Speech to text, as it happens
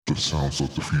The sounds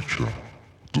of the future,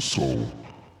 the soul,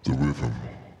 the rhythm.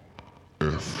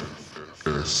 FSR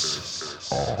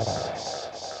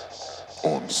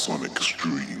on Sonic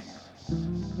Stream.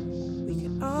 We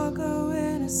can all go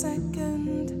in a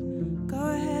second. Go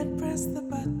ahead, press the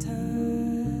button.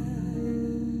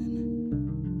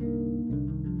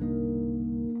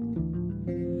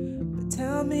 But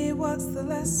tell me what's the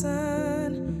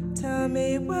lesson. Tell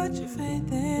me what your faith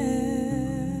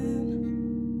in.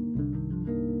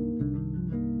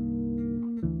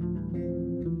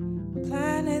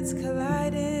 Planets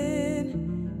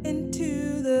colliding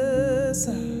into the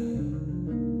sun.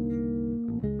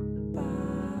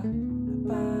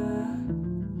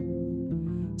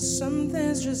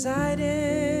 Something's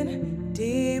residing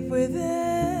deep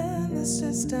within the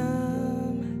system.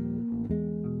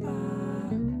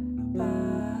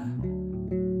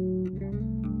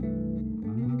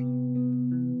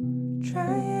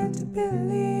 Trying to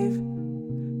believe,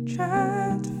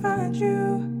 trying to find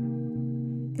you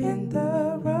in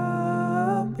the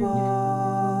rubble.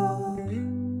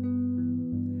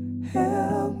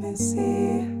 Help me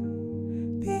see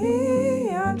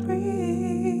beyond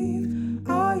grief.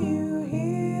 Are you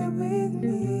here with me?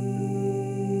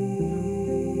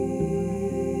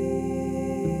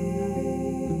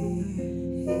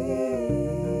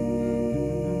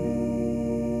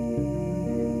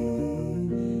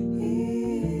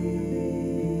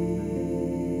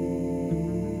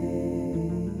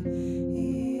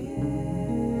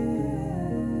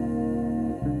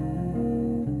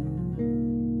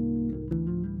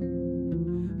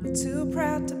 We're too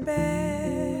proud to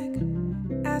beg,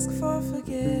 ask for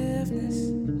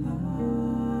forgiveness.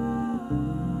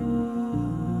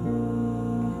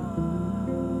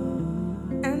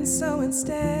 And so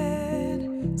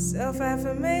instead,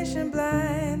 self-affirmation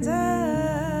blinds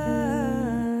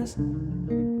us.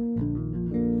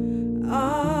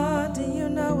 Oh, do you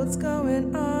know what's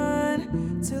going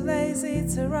on? Too lazy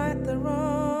to right the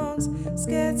wrongs,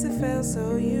 scared to fail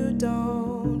so you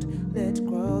don't. Let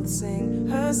growth sing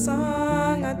her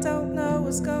song. I don't know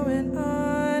what's going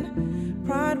on.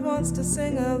 Pride wants to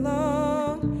sing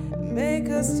along, make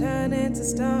us turn into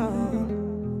stone.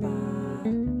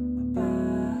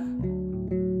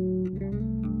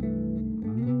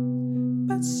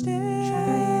 But still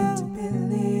trying to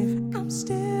believe, I'm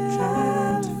still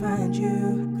trying to find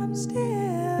you, I'm still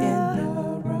in the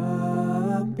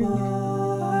rubble.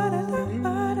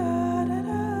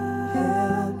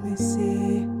 Help me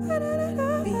see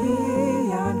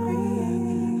beyond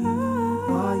grief.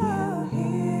 Are you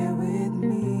here with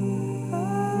me?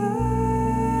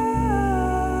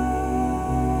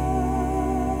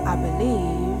 I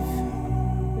believe,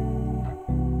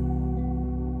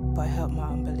 but help my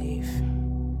unbelief.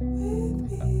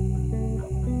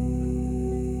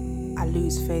 I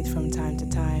lose faith from time to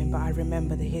time, but I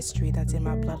remember the history that's in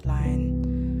my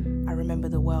bloodline. I remember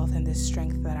the wealth and the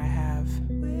strength that I have.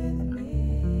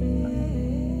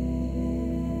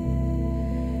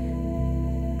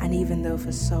 And even though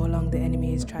for so long the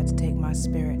enemy has tried to take my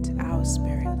spirit, our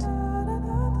spirit,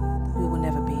 we will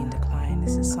never be in decline.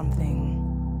 This is something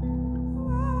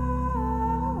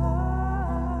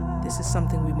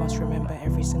we must remember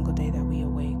every single day that we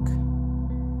awake.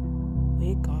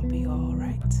 We're gonna be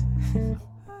alright.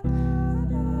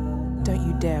 Don't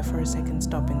you dare for a second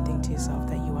stop and think to yourself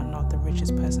that you are not the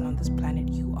richest person on this planet.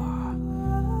 You are.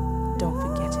 Don't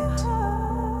forget it.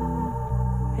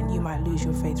 And you might lose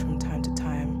your faith from time to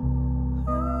time.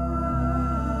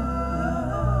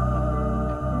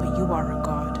 But you are a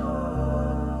God.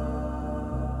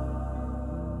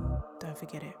 Don't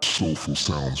forget it. Soulful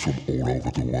sounds from all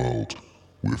over the world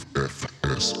with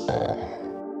FSR.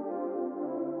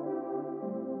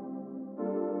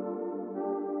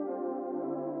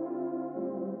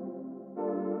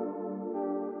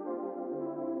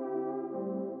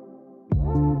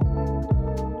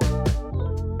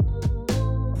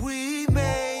 We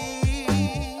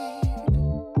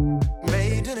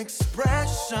made an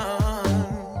expression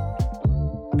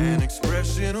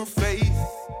of faith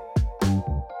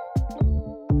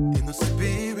in the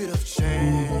spirit of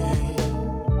change.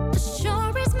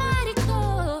 Sure is mighty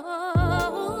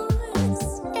close,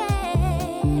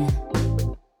 yeah.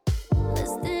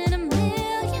 Less than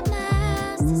 1,000,000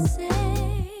 miles to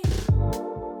say,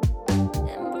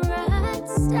 and bright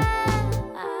stars.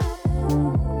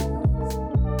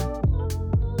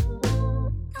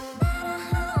 No matter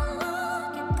how long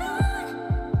you're gone,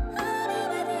 I'll be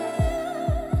with you.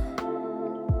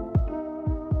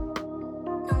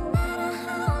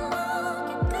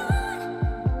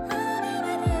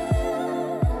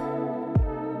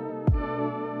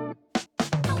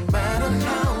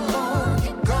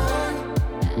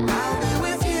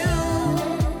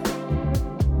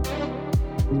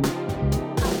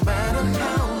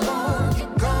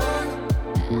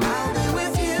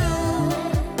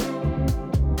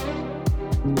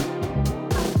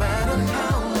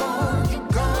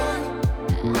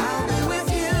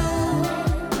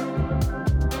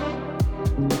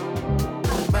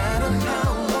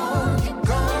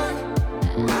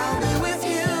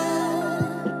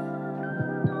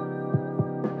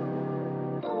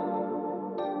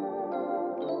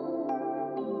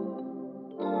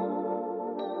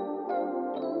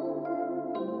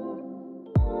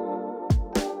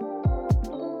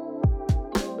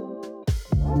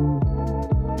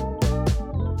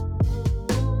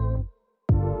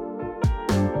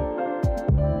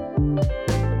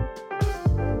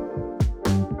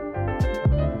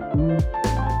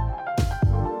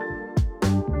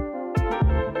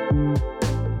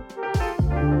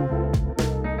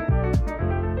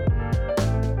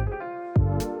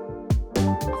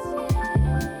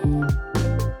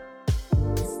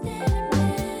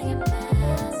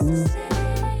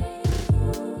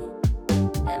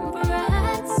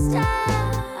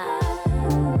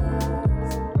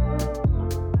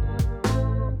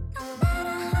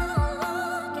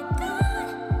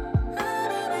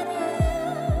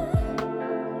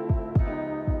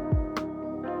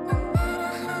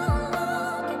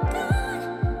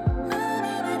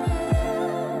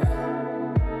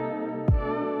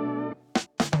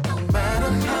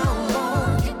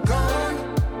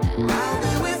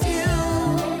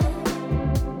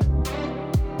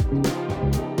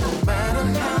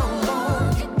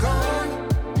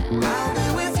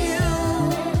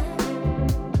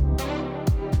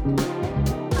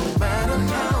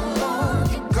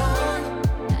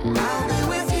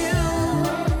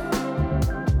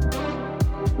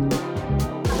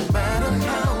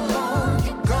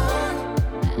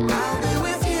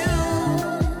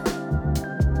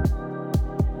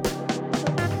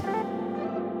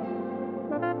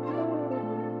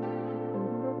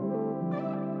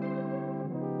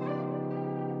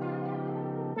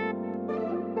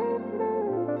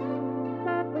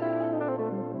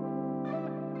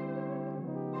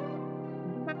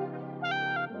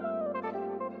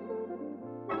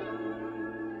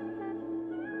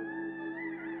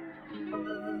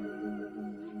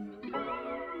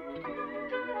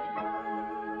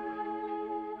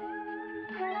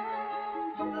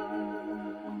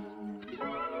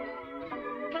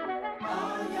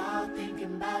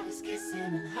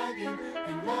 kissing and hugging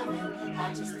and loving.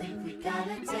 I just think we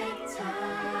gotta take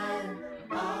time.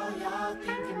 All y'all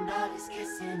thinking about is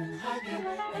kissing and hugging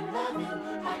and loving.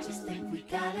 I just think we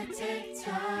gotta take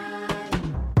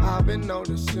time. I've been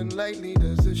noticing lately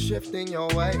there's a shift in your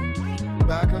way.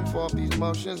 Back and forth, these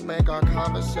motions make our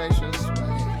conversations sway.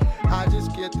 I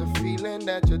just get the feeling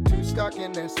that you're too stuck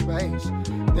in that space.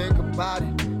 Think about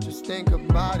it, just think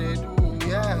about it, ooh,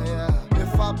 yeah, yeah.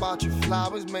 If I bought you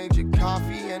flowers, made you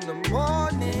coffee in the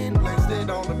morning, placed it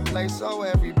on the plate so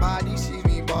everybody sees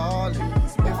me ballin'.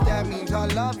 If that means I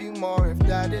love you more, if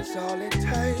that is all it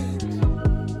takes,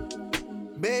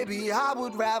 baby, I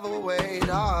would rather wait,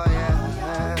 oh yeah.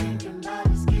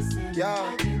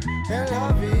 Yeah, and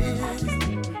love it.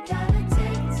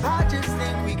 I just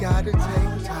think we gotta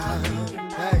take time.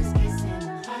 Hey.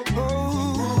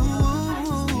 Ooh,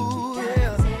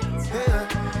 yeah,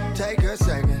 yeah. Take a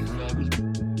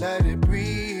second, let it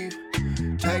breathe.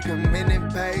 Take a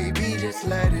minute, baby, just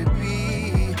let it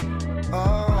be.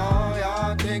 Oh,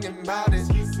 y'all thinking about it.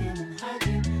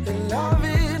 And love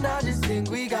it, I just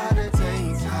think we gotta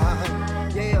take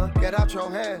time. Yeah, get out your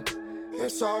head.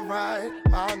 It's alright.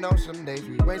 I know some days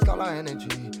we waste all our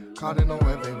energy. Caught in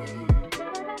nowhere, baby.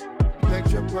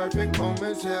 Picture perfect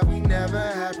moments that we never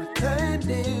had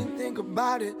pretending. Think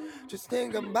about it, just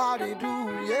think about it,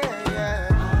 ooh, yeah, yeah.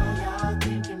 All y'all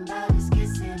thinking about is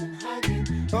kissing and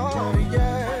hugging. Oh,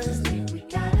 yeah. I just think we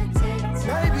gotta take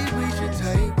time. Maybe we should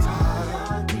take time. All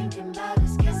y'all thinking about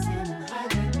is kissing and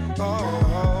hugging.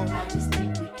 Oh, I just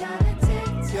think we gotta take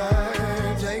time.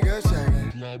 yeah, take a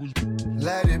second.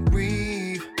 Let it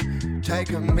breathe.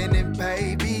 Take a minute,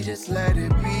 baby, just let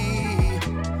it be.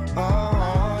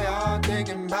 Oh, y'all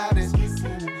thinking about it.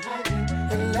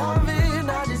 And love it,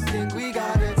 I just think we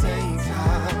gotta take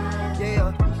time.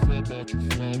 Yeah.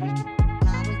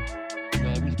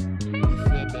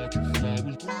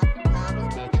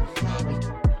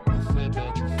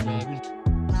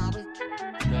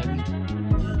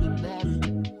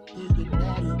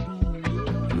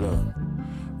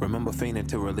 Remember fiending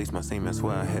to release my semen.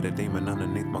 Swear I had a demon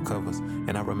underneath my covers.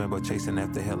 And I remember chasing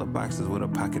after hella boxes with a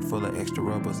pocket full of extra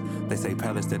rubbers. They say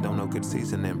palates that don't know good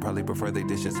seasoning probably prefer they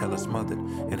dishes hella smothered.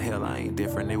 And hell, I ain't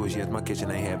different. It was just my kitchen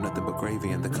ain't have nothing but gravy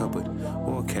in the cupboard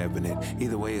or a cabinet.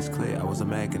 Either way, it's clear I was a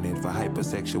magnet for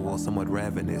hypersexual, somewhat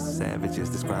ravenous savages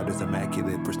described as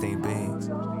immaculate, pristine beings.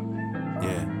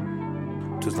 Yeah.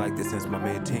 'Twas like this since my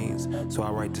mid-teens. So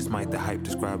I write to smite the hype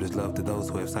described as love to those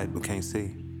who have sight but can't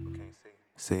see.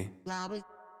 See?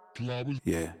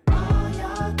 Yeah. All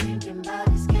y'all thinking about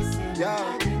is kissing and Yeah.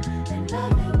 hugging and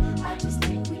loving. I just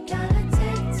think we gotta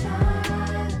take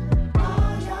time.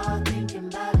 All y'all thinking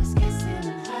about is kissing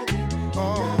and hugging and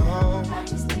loving. I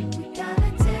just think we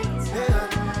gotta take time.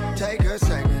 Yeah. Take a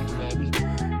second.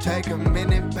 Take a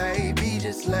minute, baby,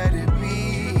 just let it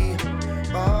be.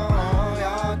 Oh,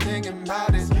 y'all thinking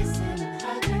about it. Kissing and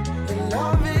hugging And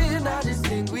love it, I just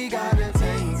think we gotta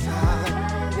take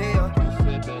time. Yeah.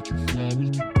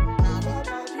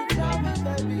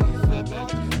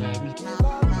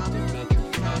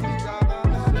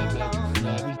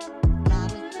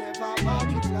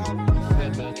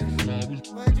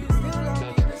 But you still love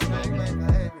me the same way,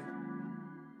 baby.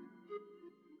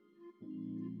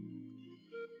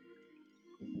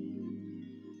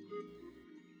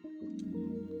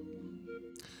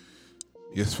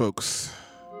 Yes, folks,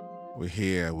 we're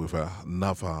here with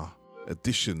another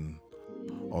edition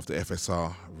of the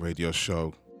FSR radio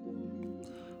show.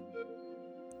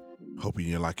 Hoping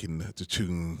you're liking the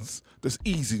tunes, just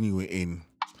easing you in,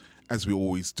 as we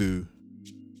always do.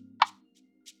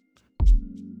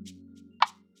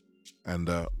 And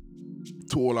to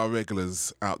all our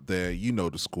regulars out there, you know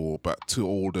the score, but to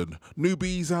all the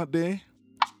newbies out there,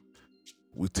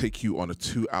 we'll take you on a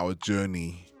 2-hour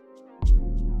journey,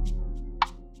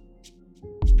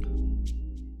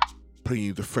 playing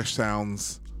you the fresh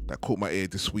sounds that caught my ear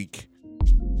this week,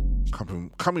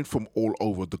 coming from all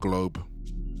over the globe,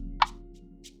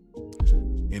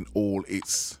 in all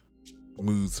its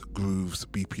moods, grooves,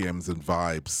 BPMs and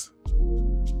vibes.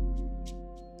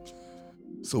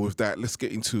 So with that, let's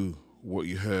get into what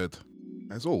you heard.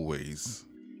 As always,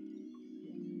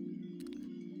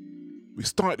 we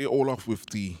started it all off with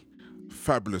the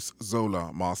fabulous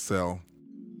Zola Marcel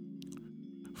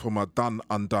from our Done,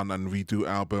 Undone and Redo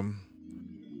album,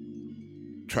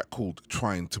 track called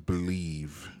Trying to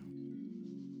Believe.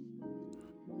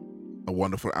 A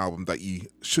wonderful album that you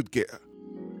should get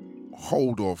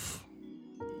hold of.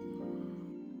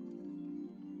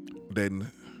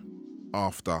 Then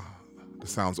after, the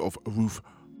sounds of Ruth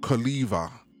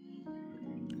Khalifa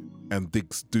and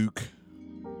Diggs Duke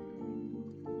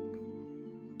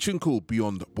Tune called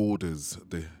Beyond Borders,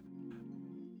 the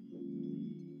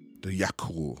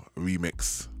Yakul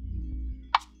remix.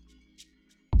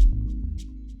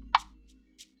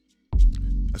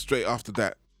 And straight after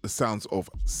that, the sounds of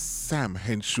Sam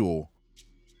Henshaw.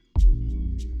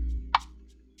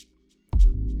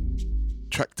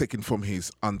 Track taken from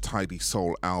his Untidy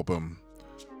Soul album.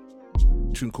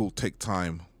 Tune called Take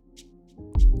Time.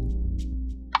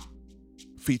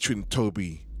 Featuring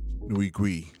Toby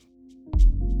Nuigui,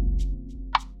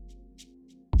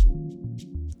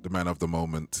 the man of the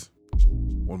moment.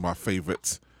 One of my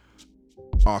favorite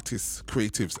artists,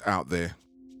 creatives out there.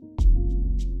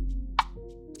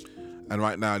 And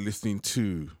right now listening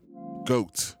to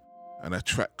Goat and a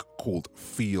track called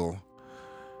Feel,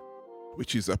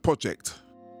 which is a project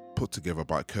put together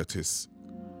by Curtis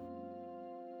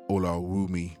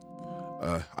Olawumi,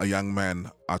 a young man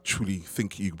I truly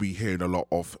think you'll be hearing a lot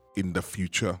of in the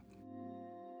future.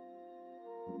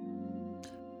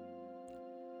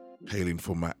 Hailing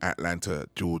from Atlanta,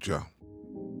 Georgia.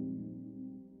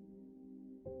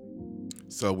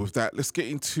 So with that, let's get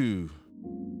into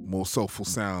more soulful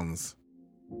sounds.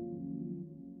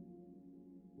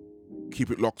 Keep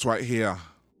it locked right here.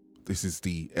 This is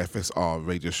the FSR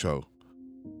radio show,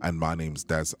 and my name's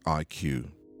Daz IQ.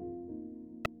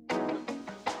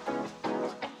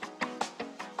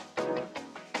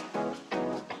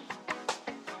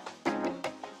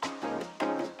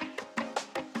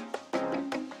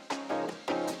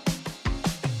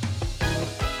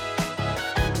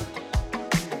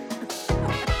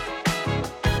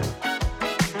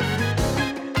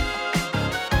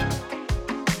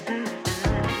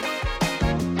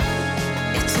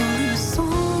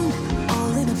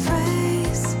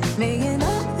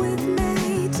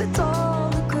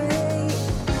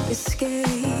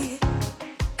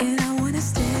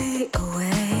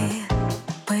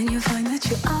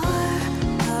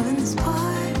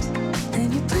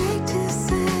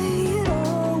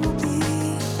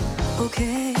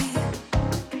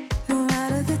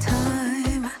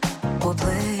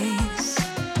 Away.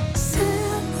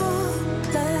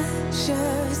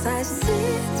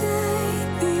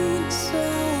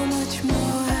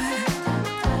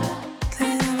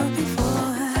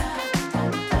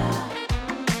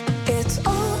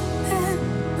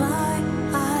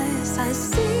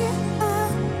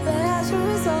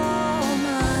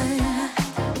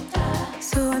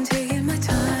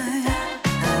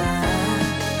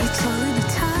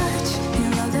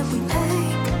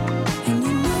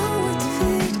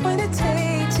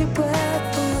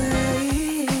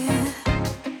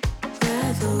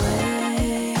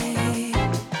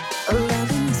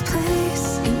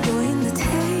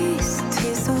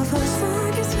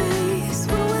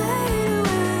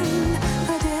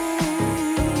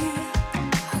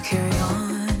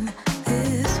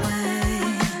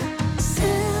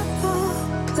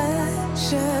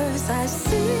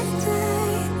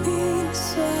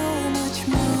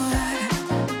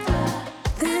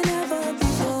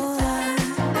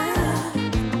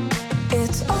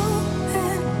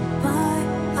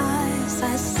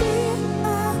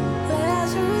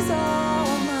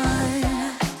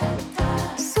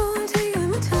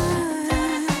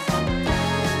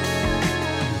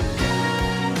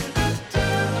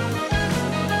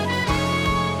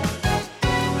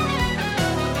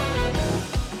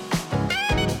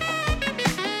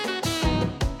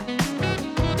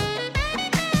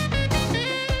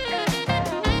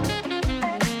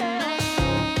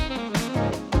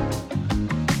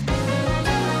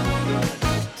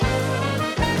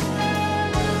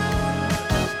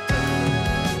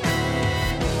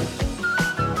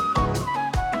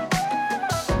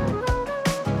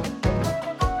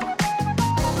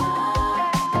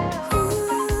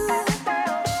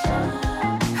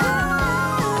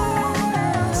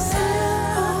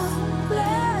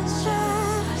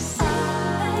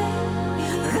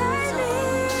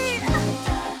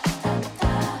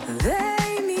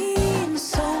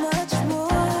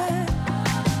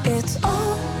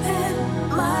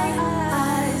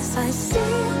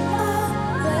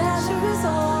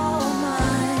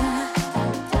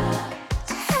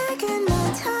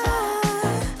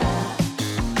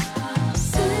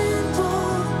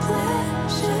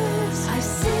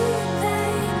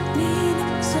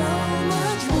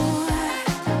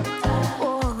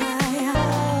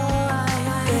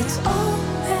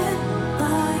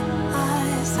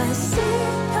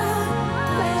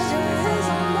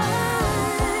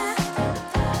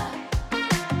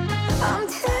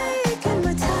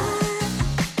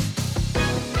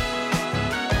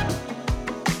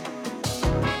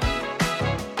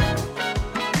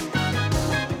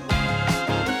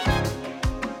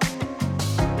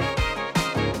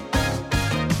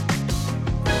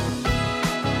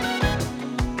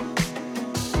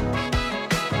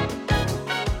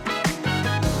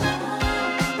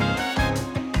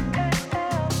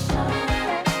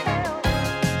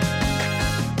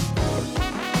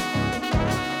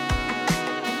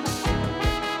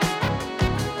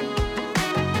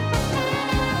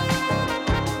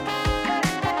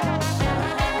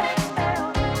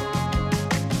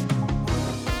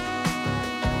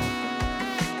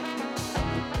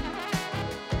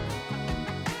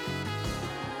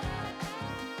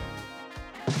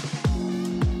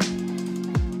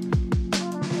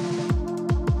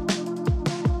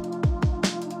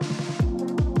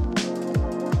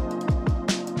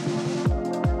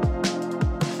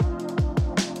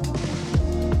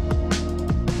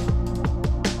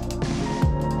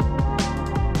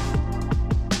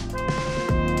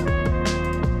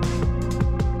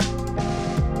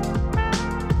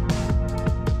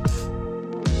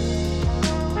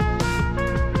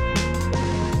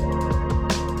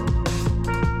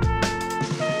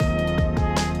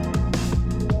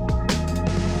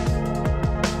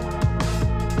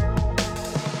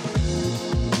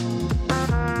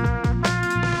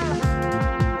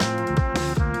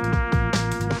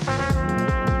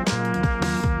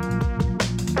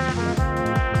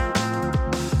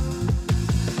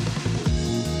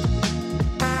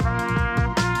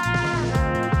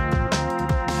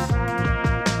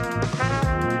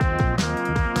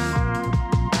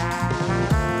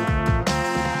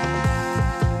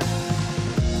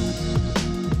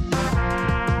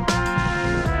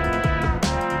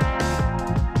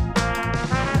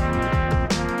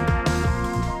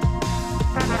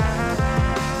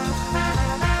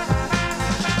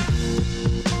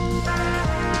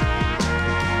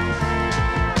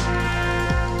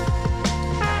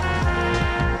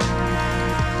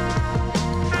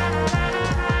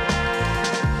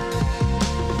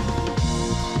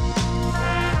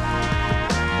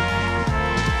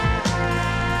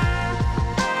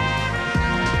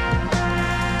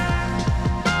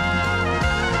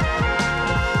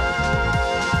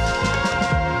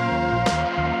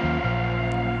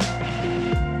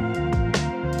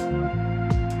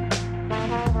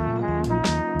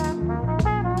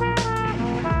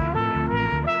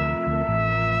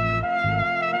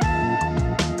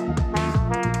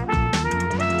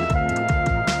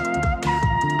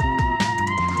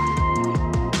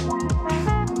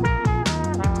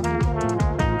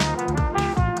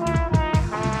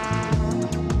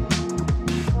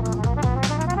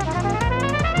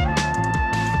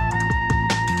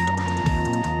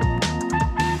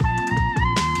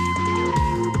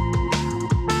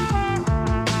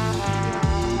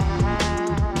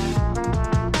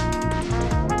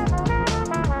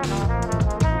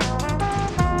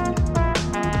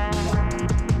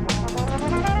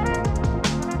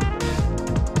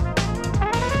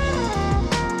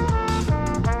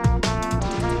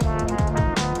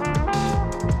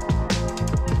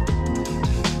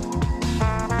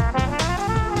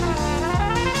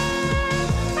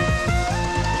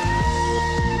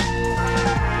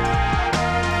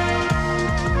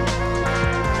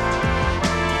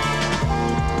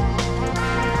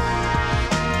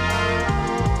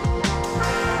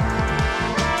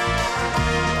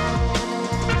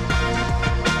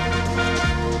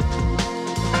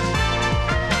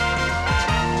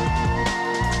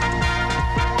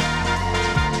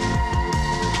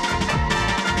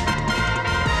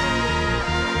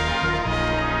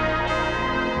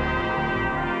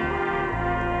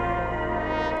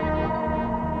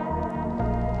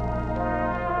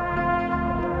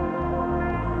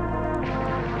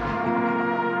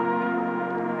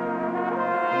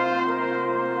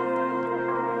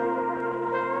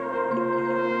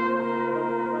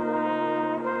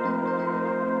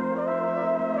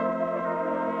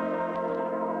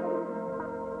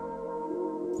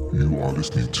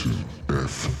 listening to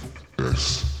FSR.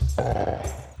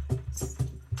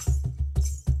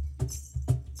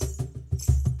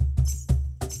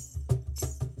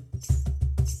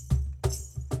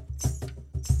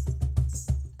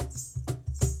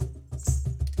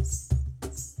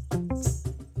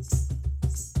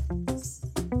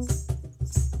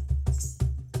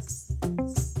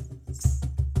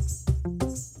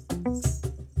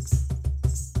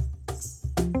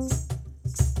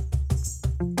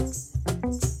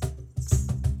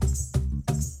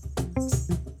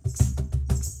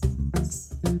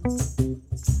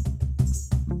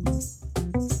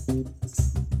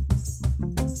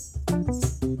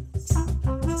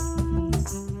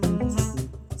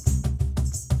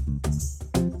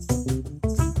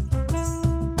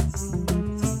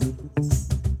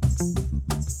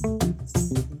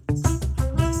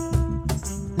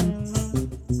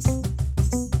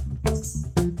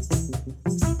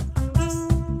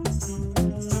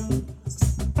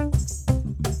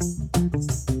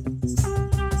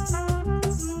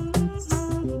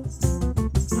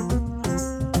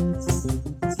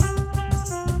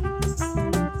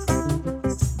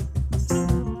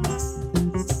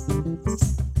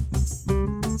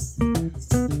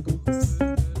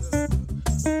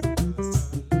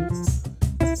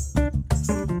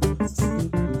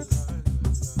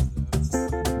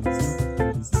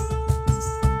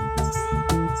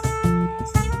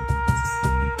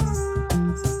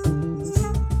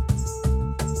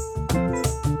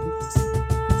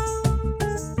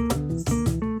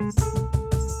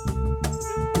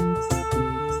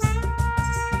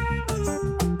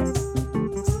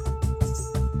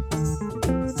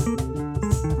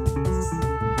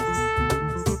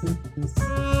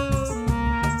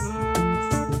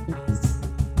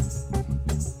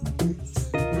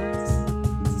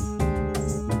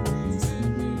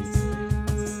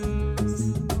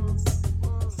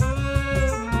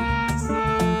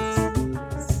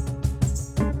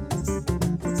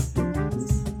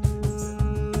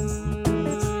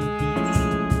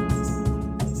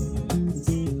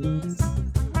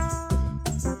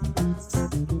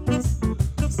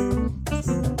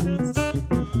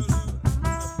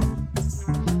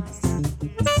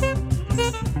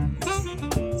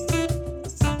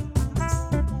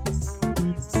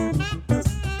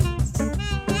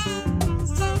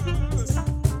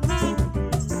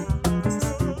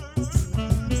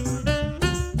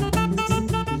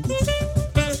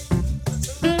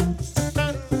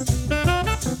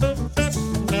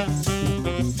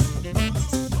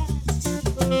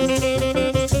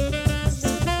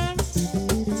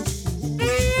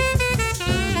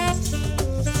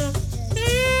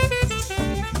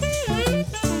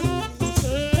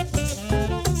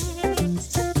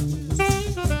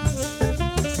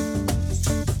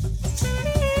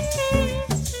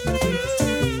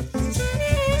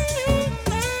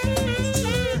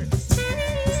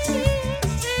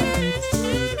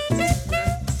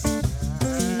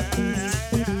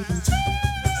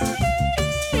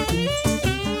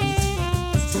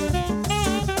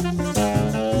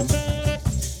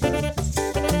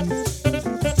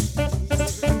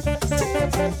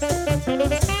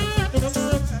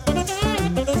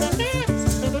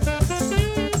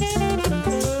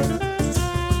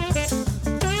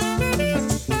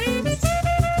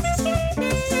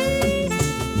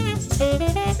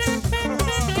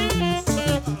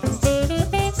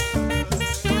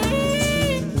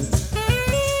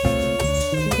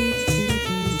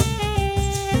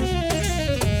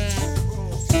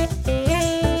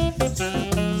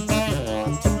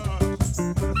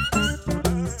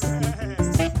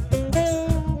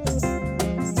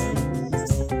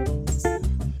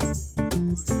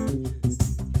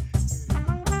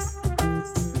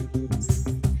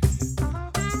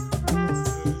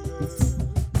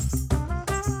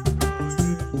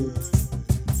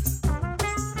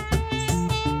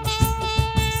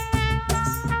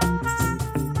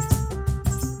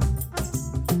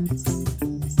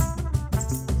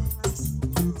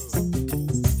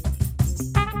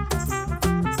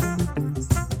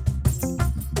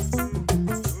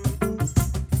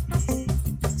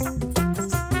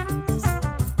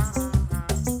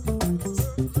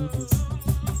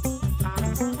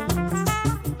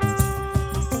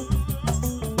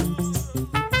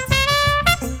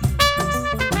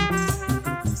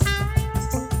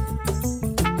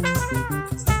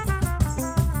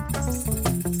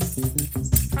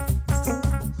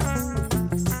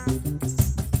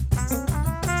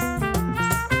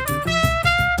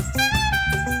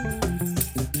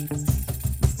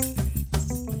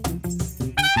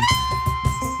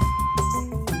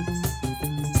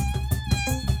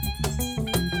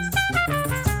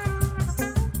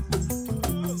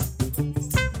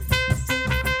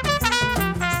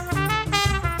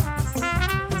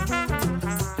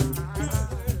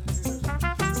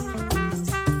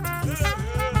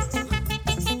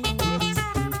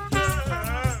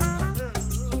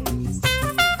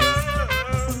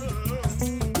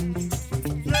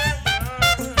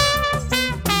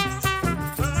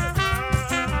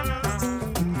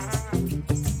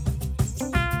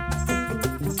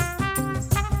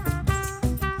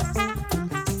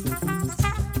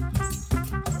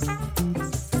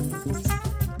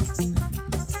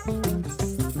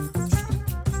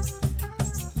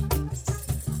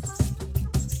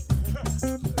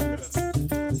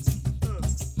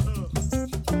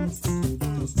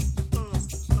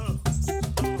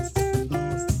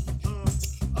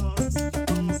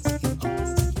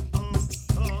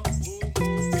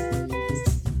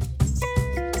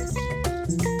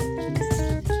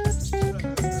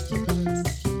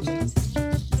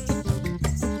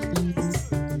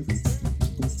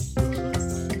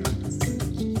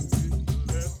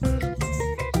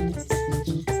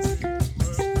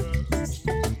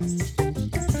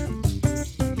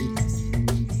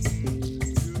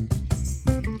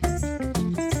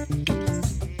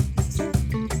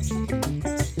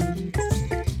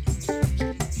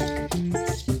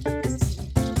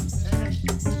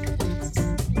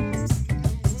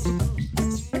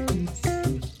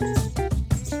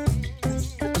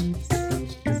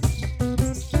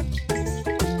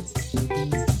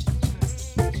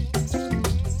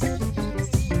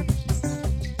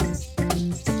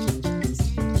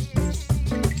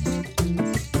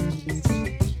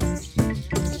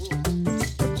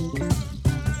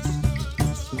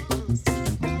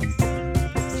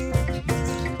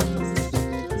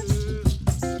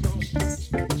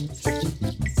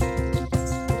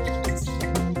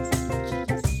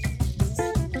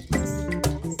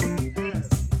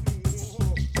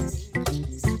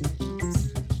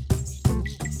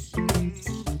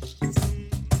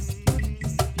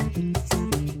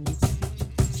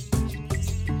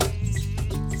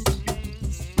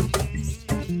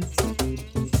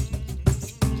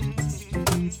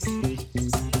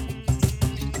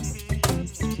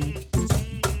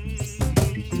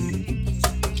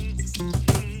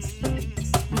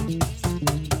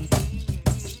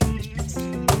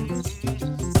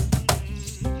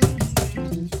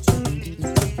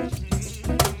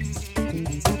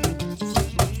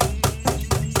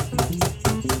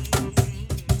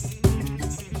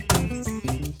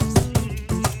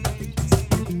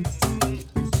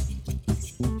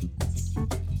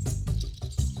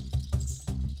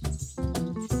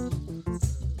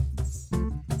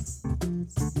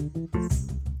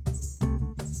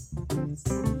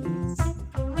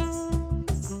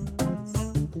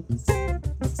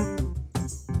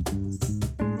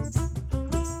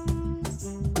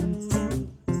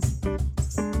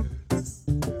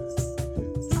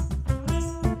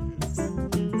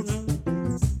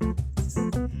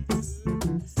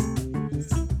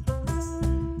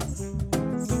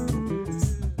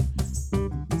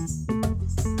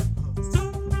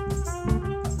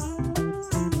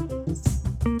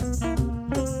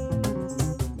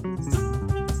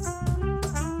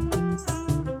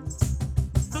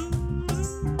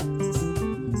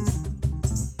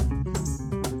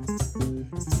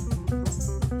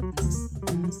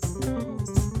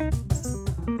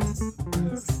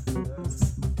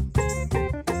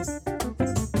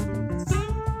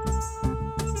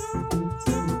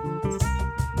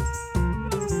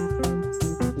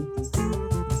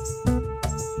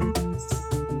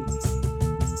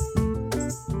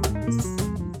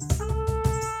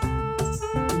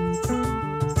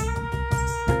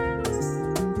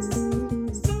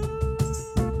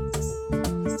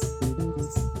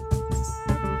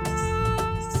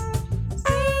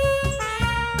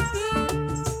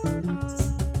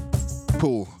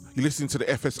 You're listening to the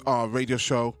FSR radio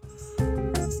show.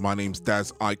 My name's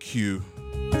Daz IQ.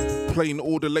 Playing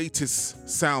all the latest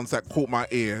sounds that caught my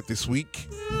ear this week.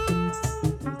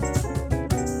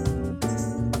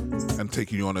 And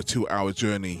taking you on a 2-hour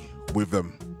journey with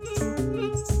them.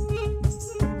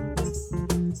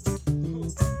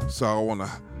 So I want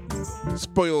to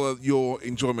spoil your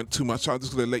enjoyment too much. I'm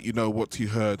just going to let you know what you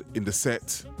heard in the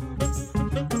set.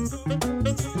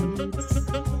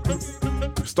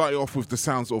 Starting off with the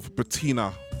sounds of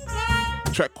Bettina,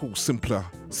 track called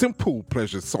Simple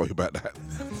Pleasures, sorry about that.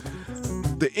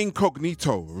 The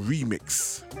Incognito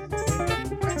remix.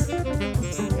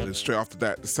 And straight after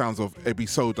that, the sounds of Ebi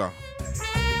Soda,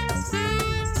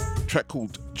 track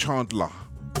called Chandler,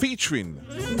 featuring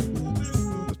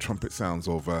the trumpet sounds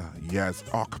of Yaz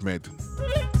Ahmed.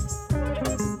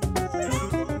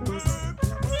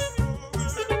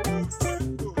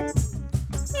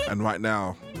 And right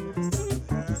now,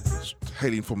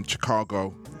 hailing from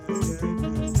Chicago,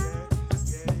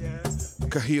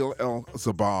 Kahil El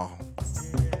Zabar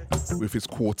with his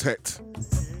quartet.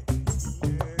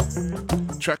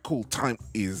 Track called Time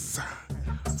Is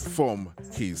from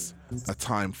his A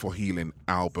Time for Healing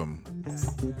album.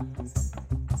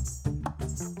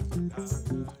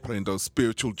 Playing those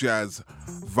spiritual jazz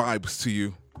vibes to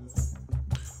you.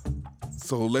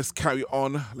 So let's carry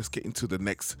on. Let's get into the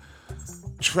next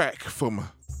track from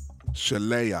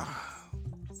Shalaya.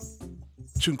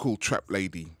 Tune called Trap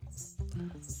Lady.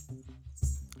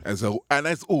 As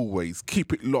always,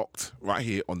 keep it locked right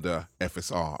here on the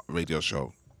FSR radio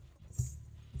show.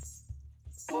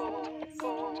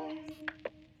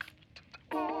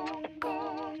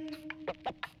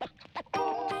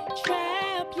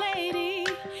 Trap lady,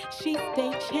 she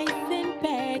stay chasing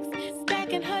bags,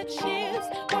 stacking her chips,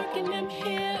 working them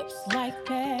hips like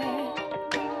that.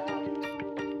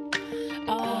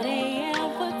 All they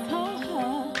ever told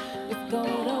her was go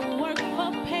to work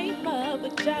for paper,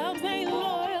 but jobs ain't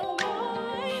loyal.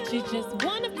 She just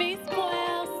wanna be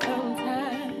spoiled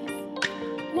sometimes.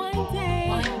 One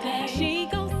day she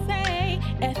gon' say,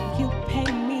 if you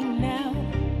pay me now.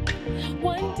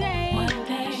 One day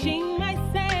she might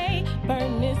say,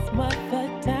 burn this mother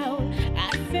down. I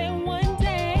said one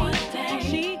day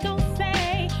she gon'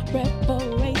 say,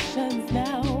 reparations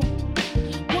now.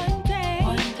 One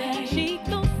day she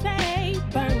gon' say,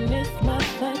 burn this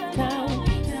mother down.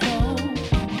 So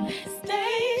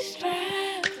stay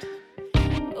strapped.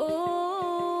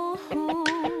 Ooh,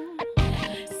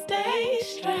 stay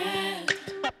strapped.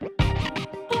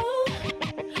 Ooh.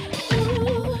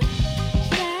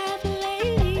 Trap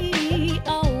lady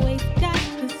always got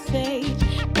the stage.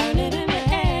 Burn it in the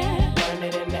air. Burn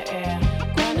it in the air.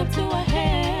 Grind up to her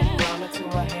hair. Grind up to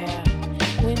her hair.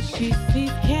 When she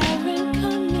sees Karen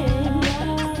coming,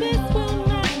 sis will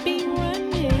not be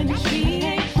running. She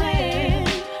ain't playing.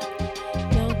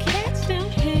 Don't catch them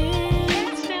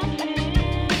hands.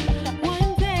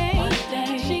 One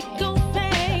day she gon'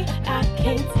 say, I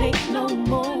can't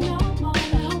more.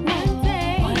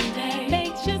 One day, they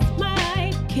just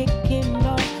might kick in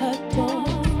all her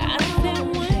doors. I said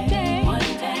one day,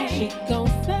 she gon'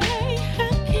 say I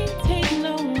can't take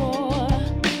no more.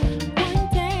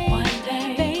 One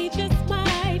day, they just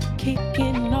might kick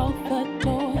in all her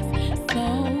doors. So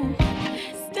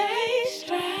stay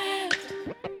strapped.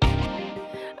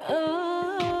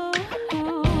 Oh,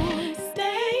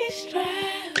 stay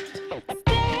strapped.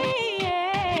 Stay.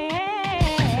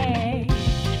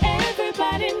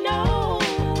 Everybody knows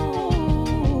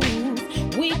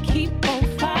we keep on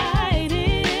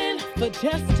fighting for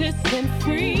justice and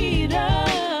freedom.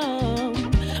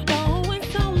 Oh, when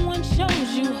someone shows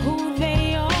you who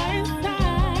they are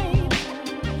inside,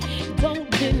 don't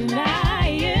deny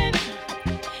it.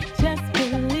 Just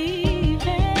believe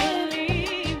it.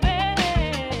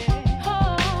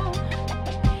 Oh,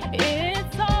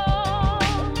 it's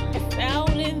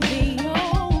out in the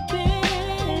open.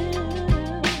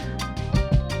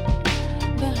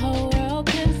 The whole world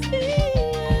can see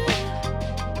it.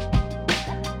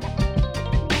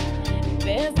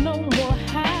 There's no more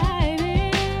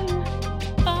hiding.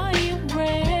 Are you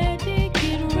ready?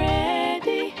 Get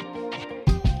ready.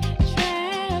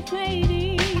 Trap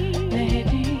lady.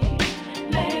 Lady.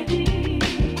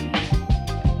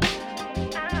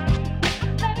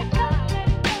 Let it go,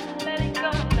 let it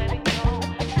go, let it go.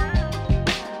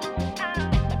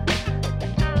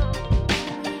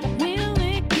 Will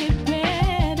it get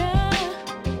better?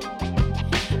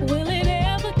 Will it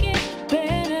ever get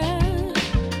better?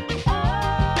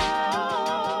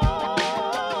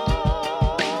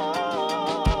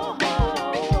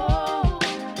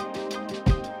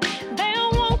 They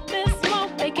don't want this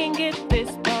smoke, they can get this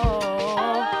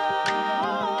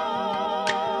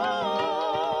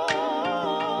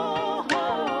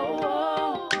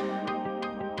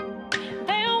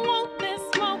They don't want this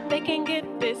smoke, they can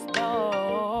get this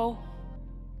though.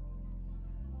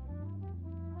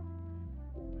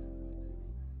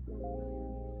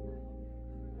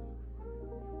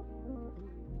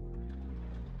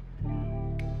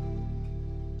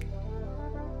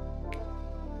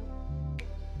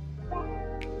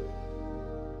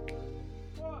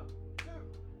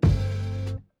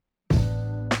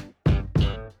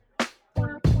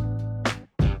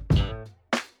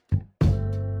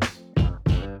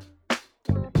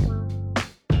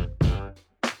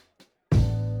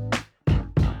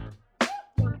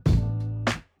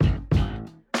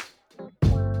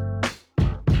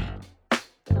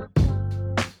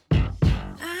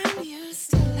 I'm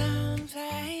used to long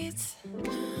flights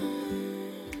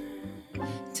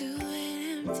to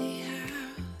an empty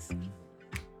house.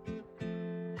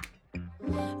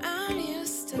 I'm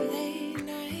used to late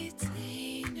nights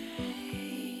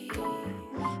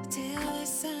till the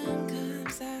sun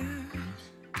comes out.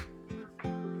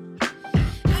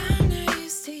 I'm not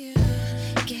used to you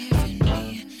giving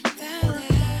me the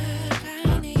love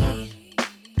I need.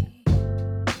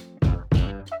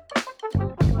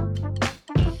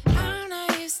 I'm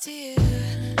not used to you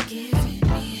giving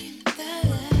me the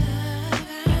love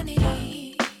I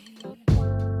need.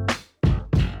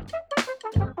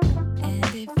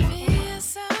 And it feels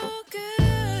so good.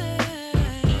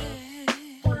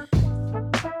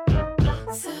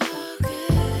 So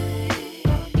good.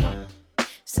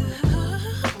 So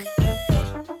good.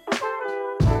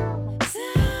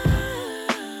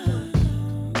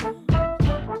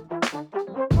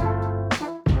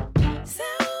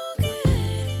 So good.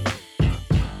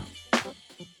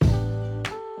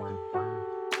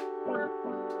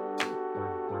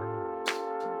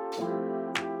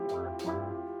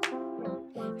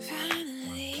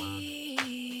 Finally,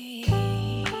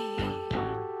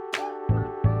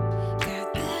 got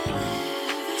the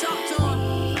Talk to him.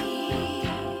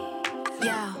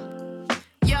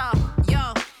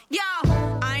 Yo.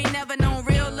 I ain't never known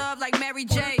real love like Mary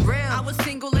J. I was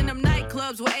single in them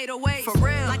nightclubs with 808s. For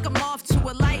real. Like I'm off to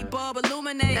a light bulb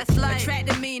illuminate. That's light.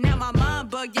 Attracted me, now my mind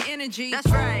bugged your energy. That's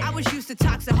right. I was used to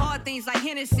toxic hard things like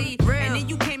Hennessy. Real. And then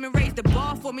you came and raised the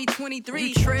bar for me 23.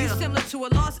 You similar to a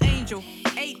lost angel.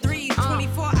 8 threes,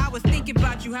 24 hours thinking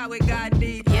about you, how it got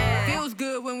deep. Yeah. Feels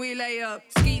good when we lay up.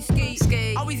 Ski.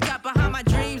 Always got behind my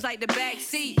dreams like the back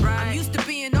seat. Right. I'm used to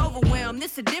being overwhelmed.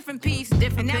 This a different piece.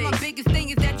 And now my biggest thing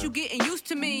is that you getting used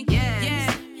to me.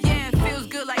 Yeah. It feels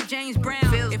good like James Brown.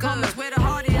 Feels if home is where the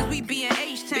heart is, we be in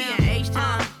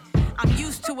H-Town. I'm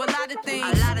used to a lot of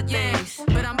things.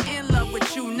 But I'm in love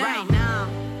with you now. Right now.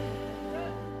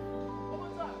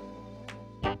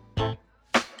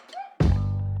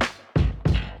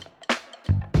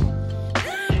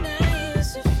 I'm not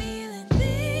used to feeling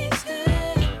this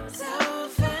good, so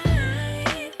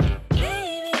fine.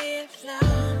 Baby, it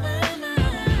blows my mind.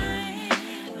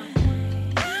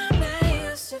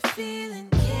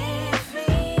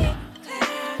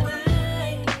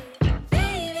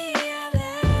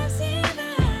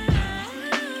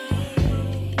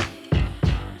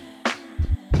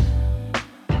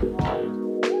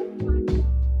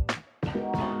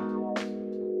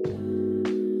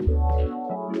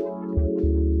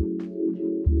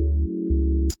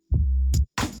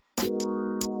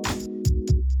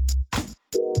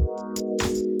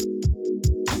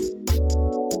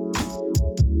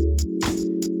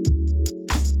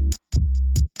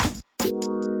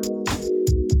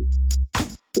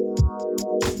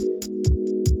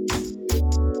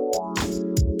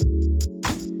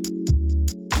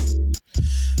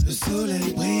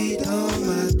 soleil brille dans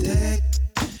ma tête.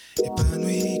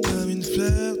 Épanoui comme une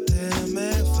fleur, terre,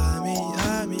 mère, famille,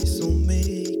 amis sont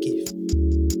mes kiffs.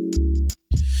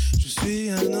 Je suis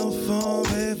un enfant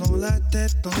rêvant la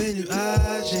tête dans les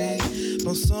nuages et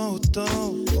pensant au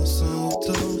temps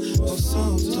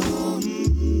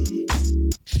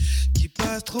qui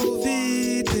passe trop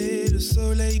vite et le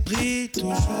soleil brille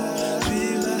toujours.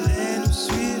 Suivre la haine ou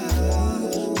suivre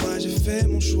l'amour. Moi j'ai fait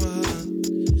mon choix.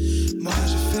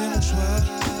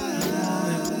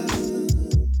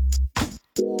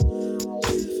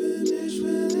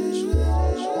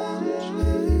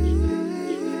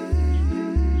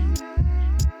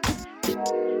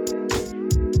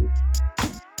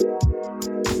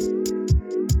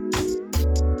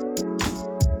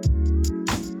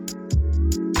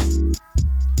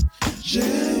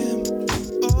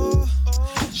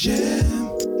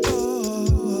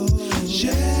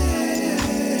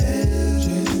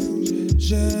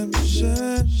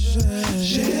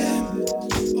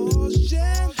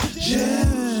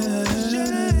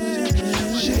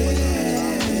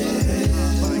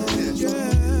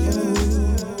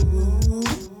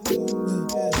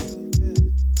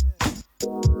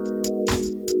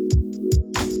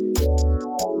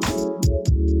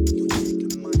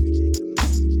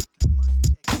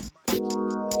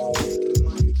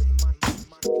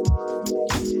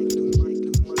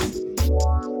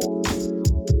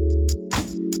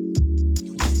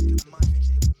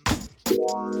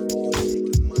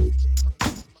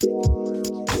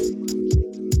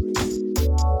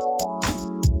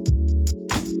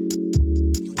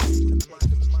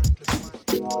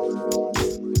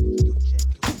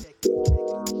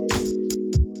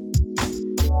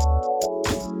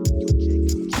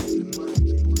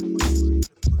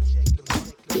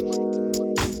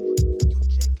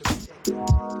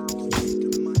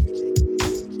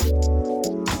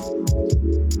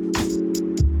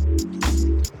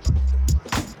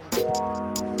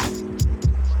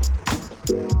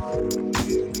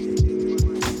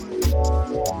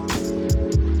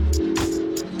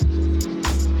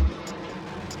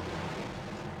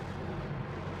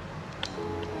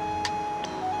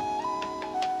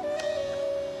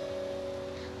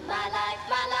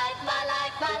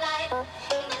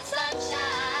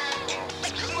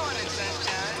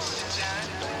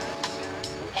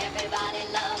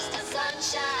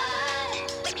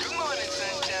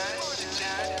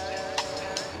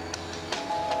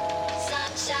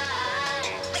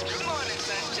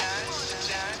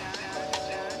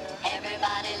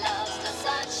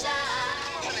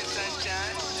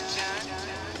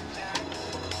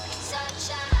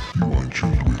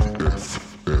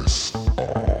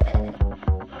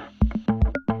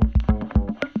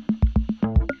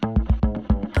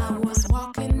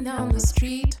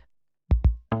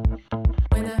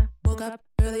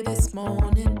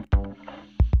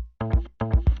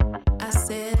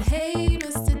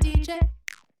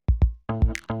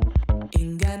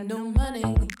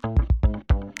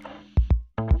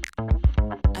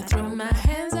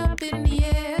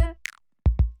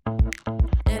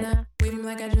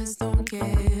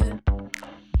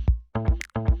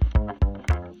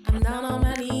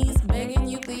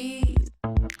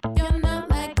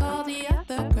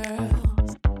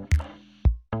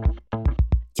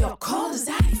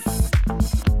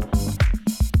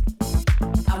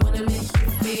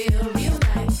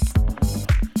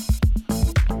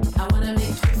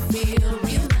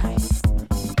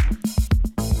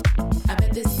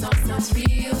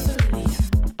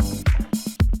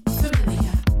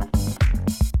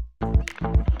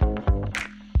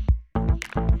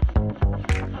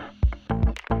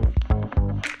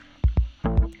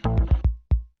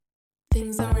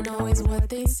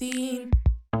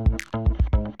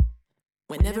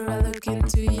 Whenever I look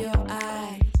into your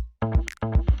eyes,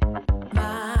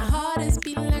 my heart is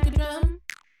beating like a drum.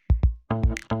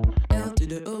 L to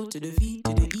the O to the V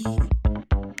to the E.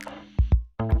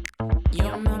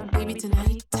 You're my baby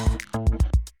tonight.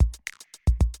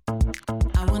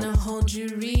 I wanna hold you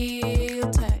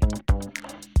real tight.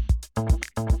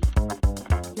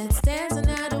 Let's dance the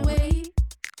night away.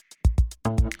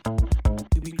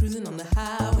 We'll be cruising on the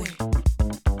highway.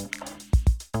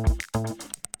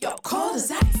 You're cold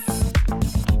as ice.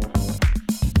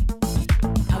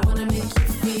 I wanna make you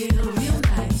feel real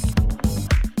nice.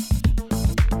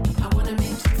 I wanna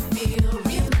make you feel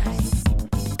real nice.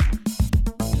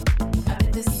 I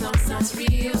bet this song sounds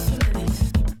real familiar.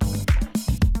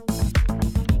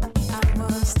 I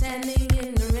was standing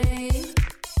in the rain.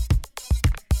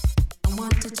 I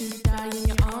wanted to die in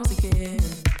your arms again.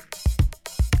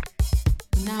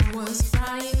 And I was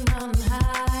flying on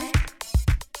high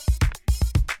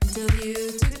until you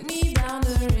took me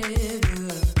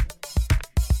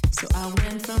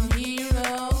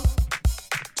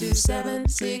 7,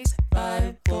 6,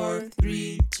 5, 4,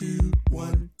 3, 2,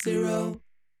 1, 0.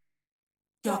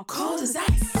 You're cold as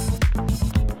ice.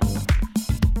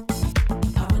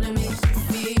 I wanna make you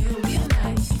feel real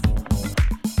nice.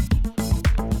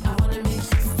 I wanna make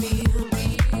you feel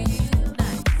real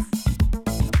nice.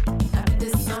 I bet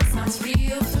this song sounds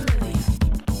real familiar.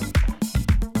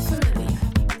 Familiar.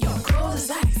 You're cold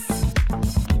as ice.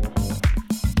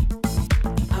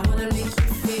 I wanna make you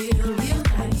feel real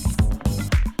nice.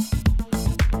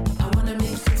 I wanna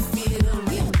make you feel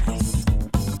real nice.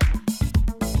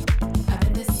 I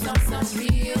bet this song sounds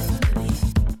real familiar.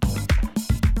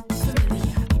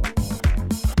 Familiar.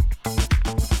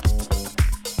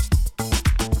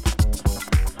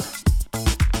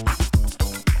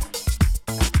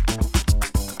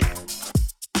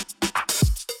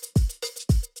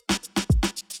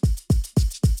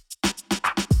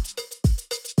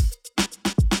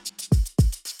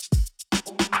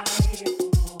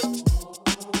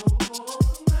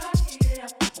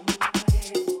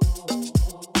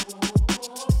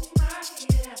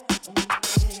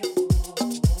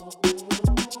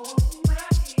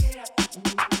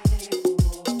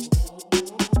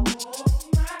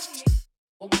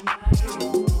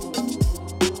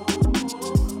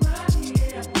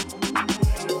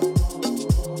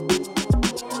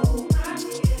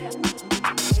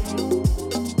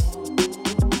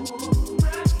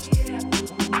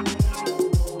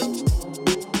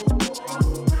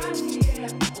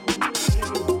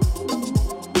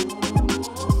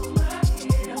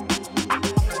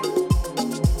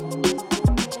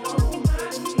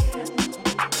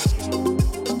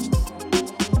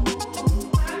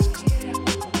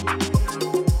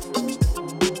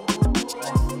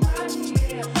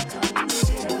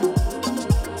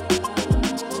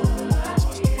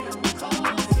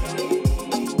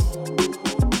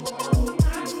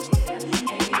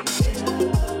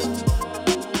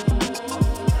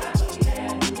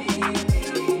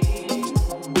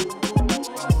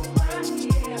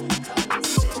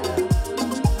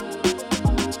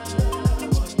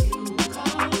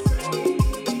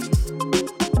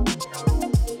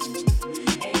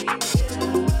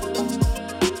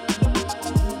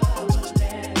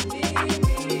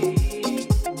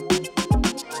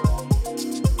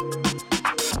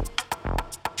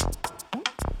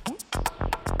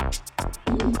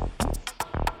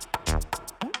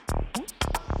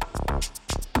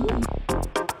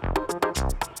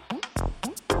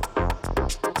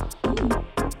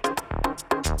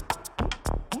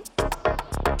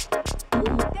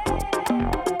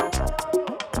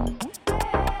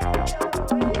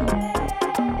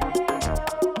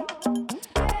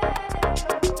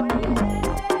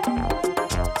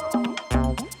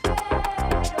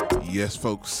 Yes,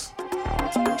 folks.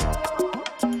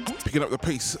 Picking up the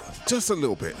pace just a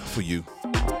little bit for you.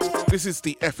 This is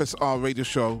the FSR radio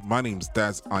show. My name's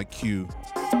Daz IQ.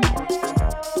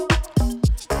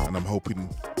 And I'm hoping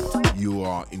you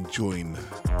are enjoying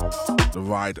the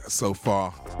ride so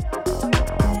far.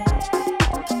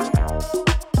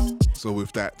 So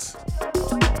with that,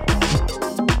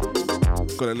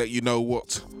 gotta let you know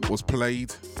what was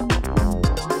played.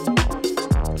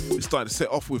 We started to set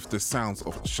off with the sounds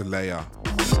of Shalaya,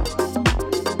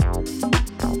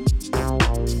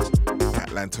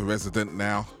 Atlanta resident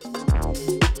now.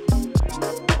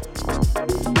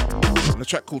 And a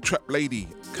track called Trap Lady.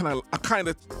 I kind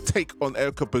of take on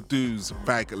Erykah Badu's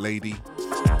Bag Lady,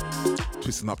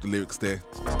 twisting up the lyrics there,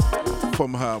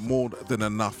 from her More Than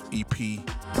Enough EP.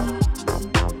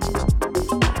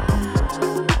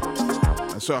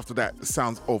 And so after that, the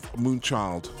sounds of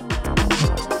Moonchild,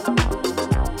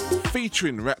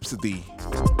 featuring Rhapsody,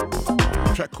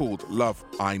 a track called Love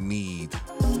I Need.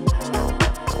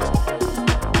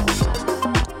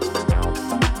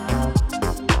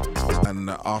 And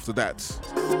after that,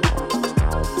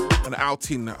 an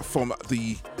outing from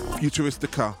the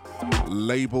Futuristica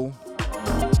label.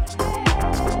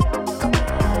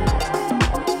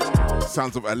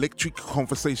 Sounds of Electric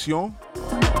Conversation,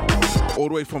 all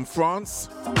the way from France,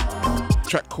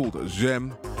 track called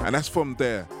J'aime, and that's from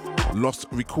their Lost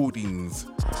Recordings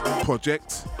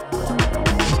project.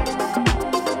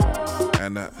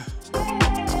 And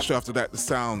straight after that,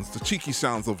 the cheeky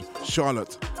sounds of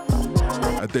Charlotte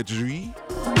Adedri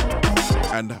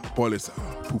and Boris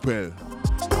Poupel.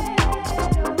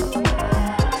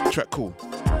 Track called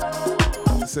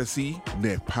Ceci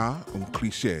n'est pas un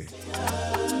cliché.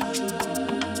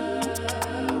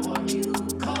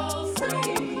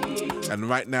 And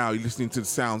right now, you're listening to the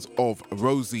sounds of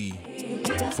Rosie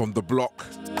from The Block.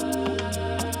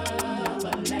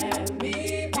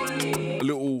 A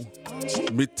little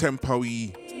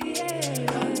mid-tempo-y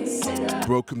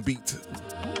broken beat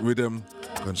rhythm,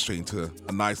 going straight into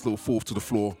a nice little fourth to the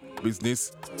floor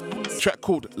business. Track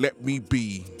called Let Me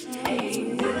Be.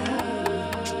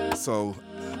 So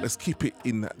let's keep it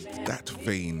in that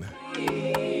vein.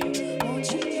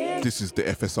 This is the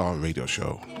FSR radio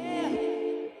show.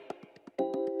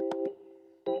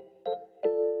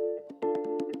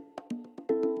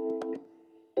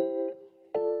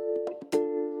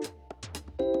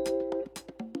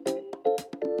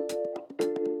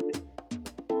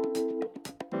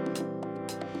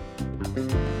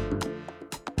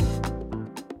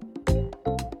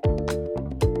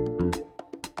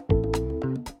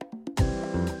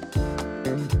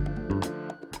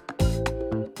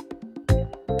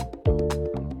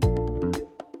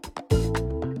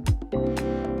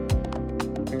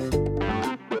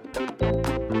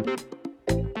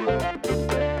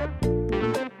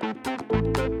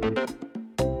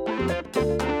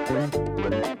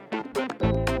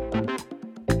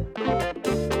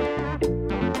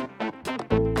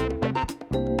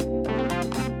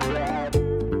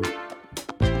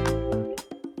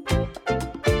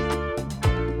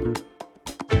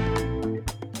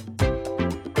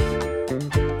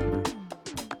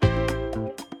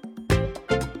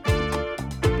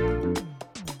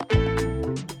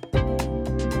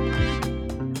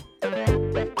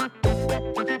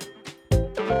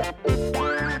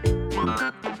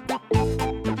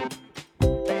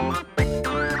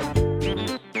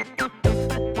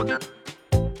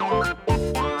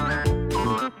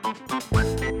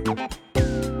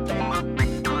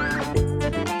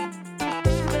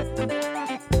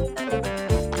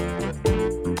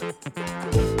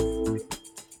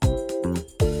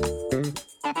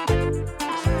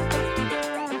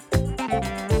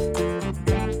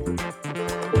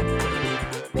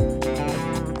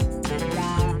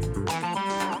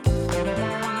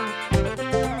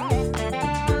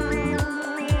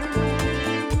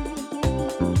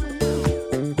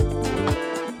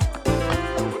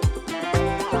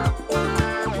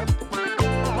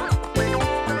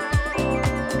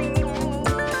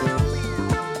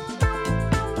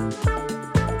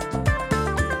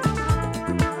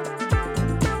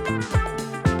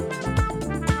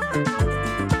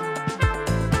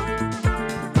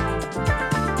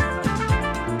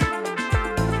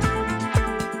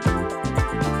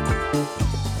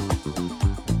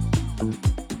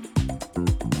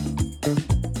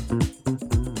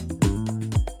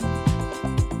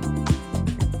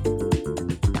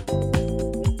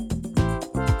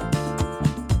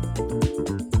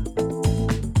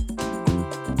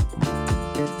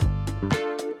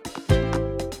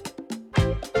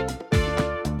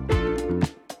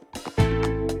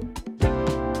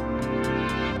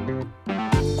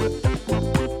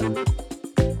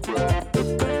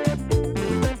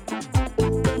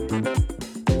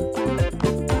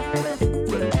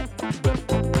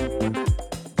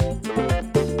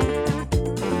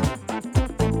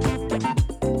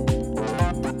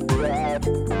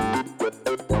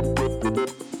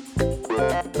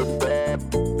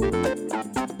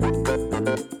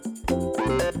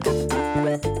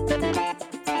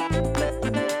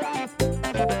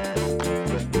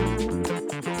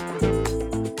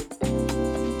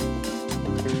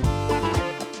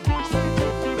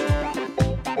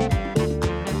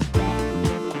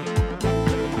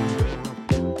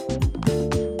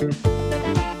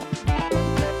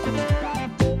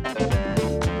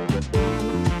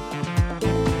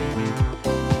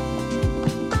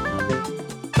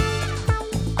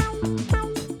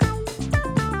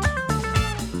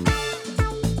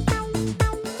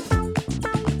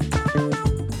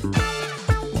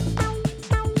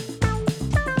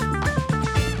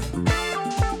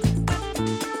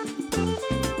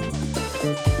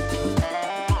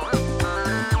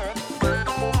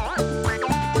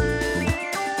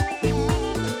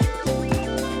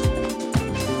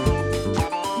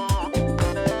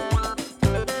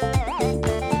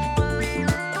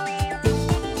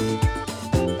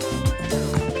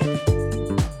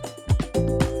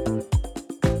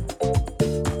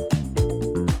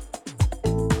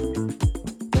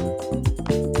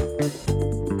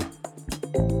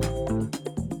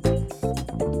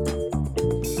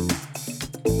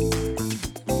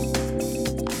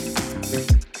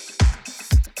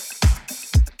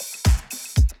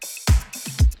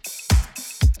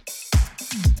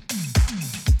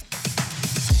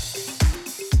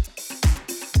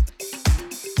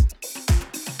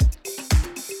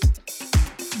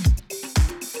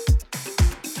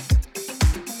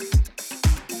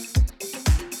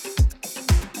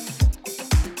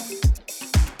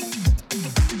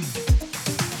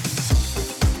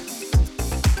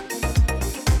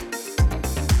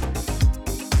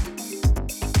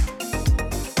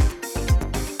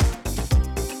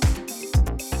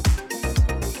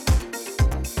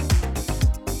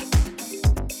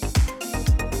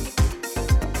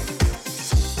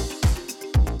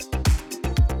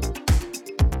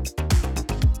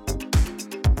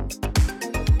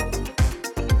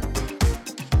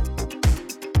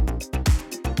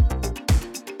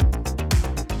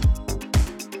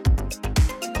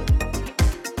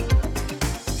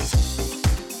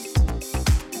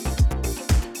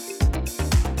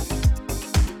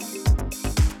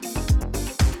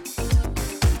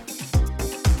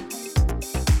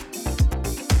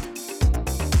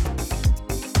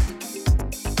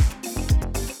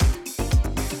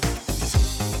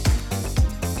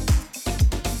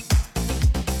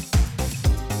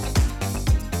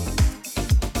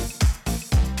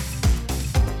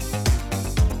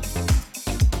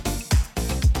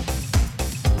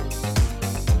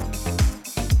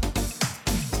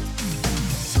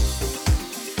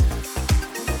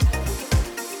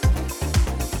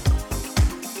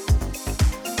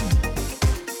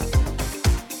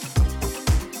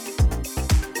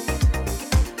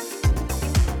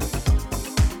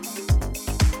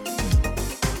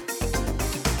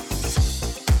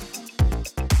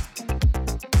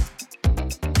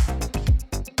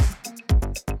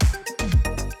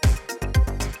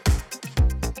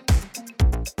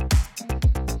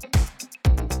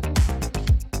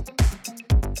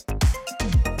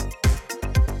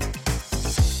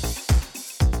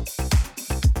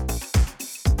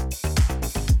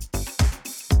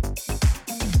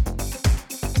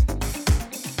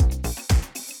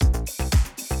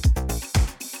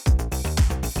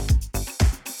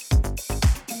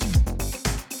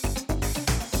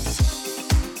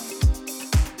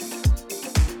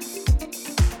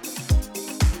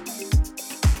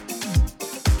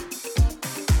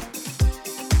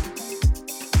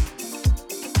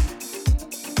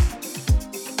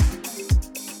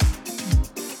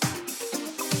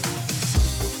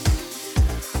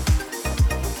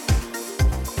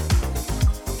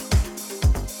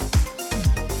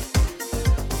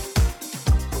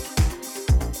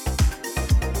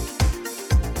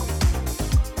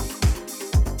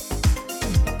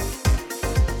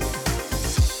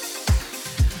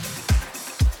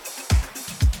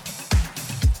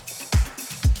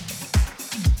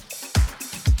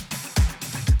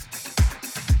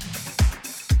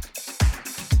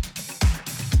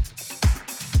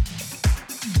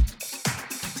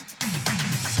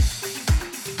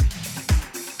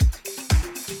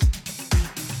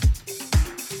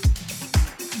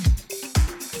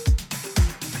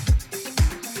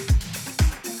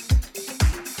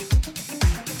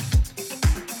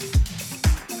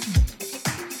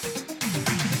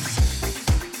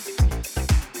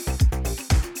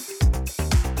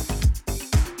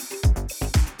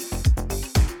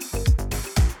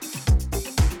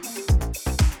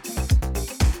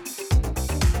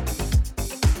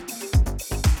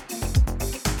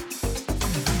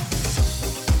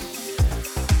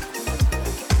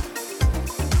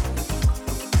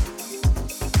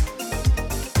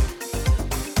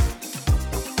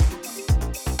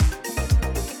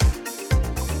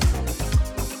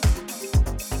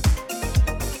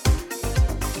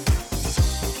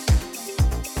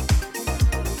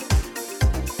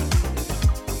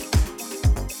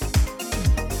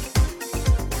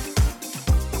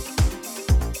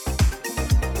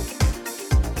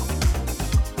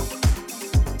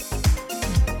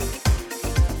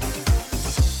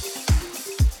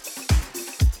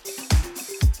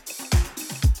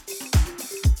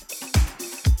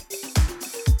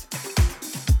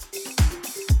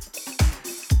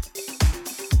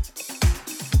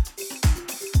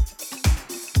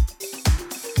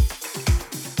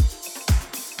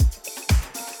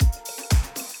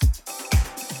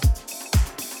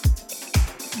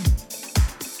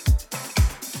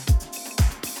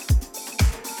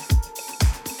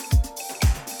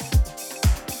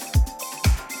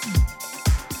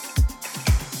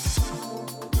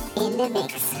 the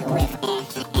mix with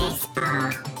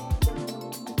FSR.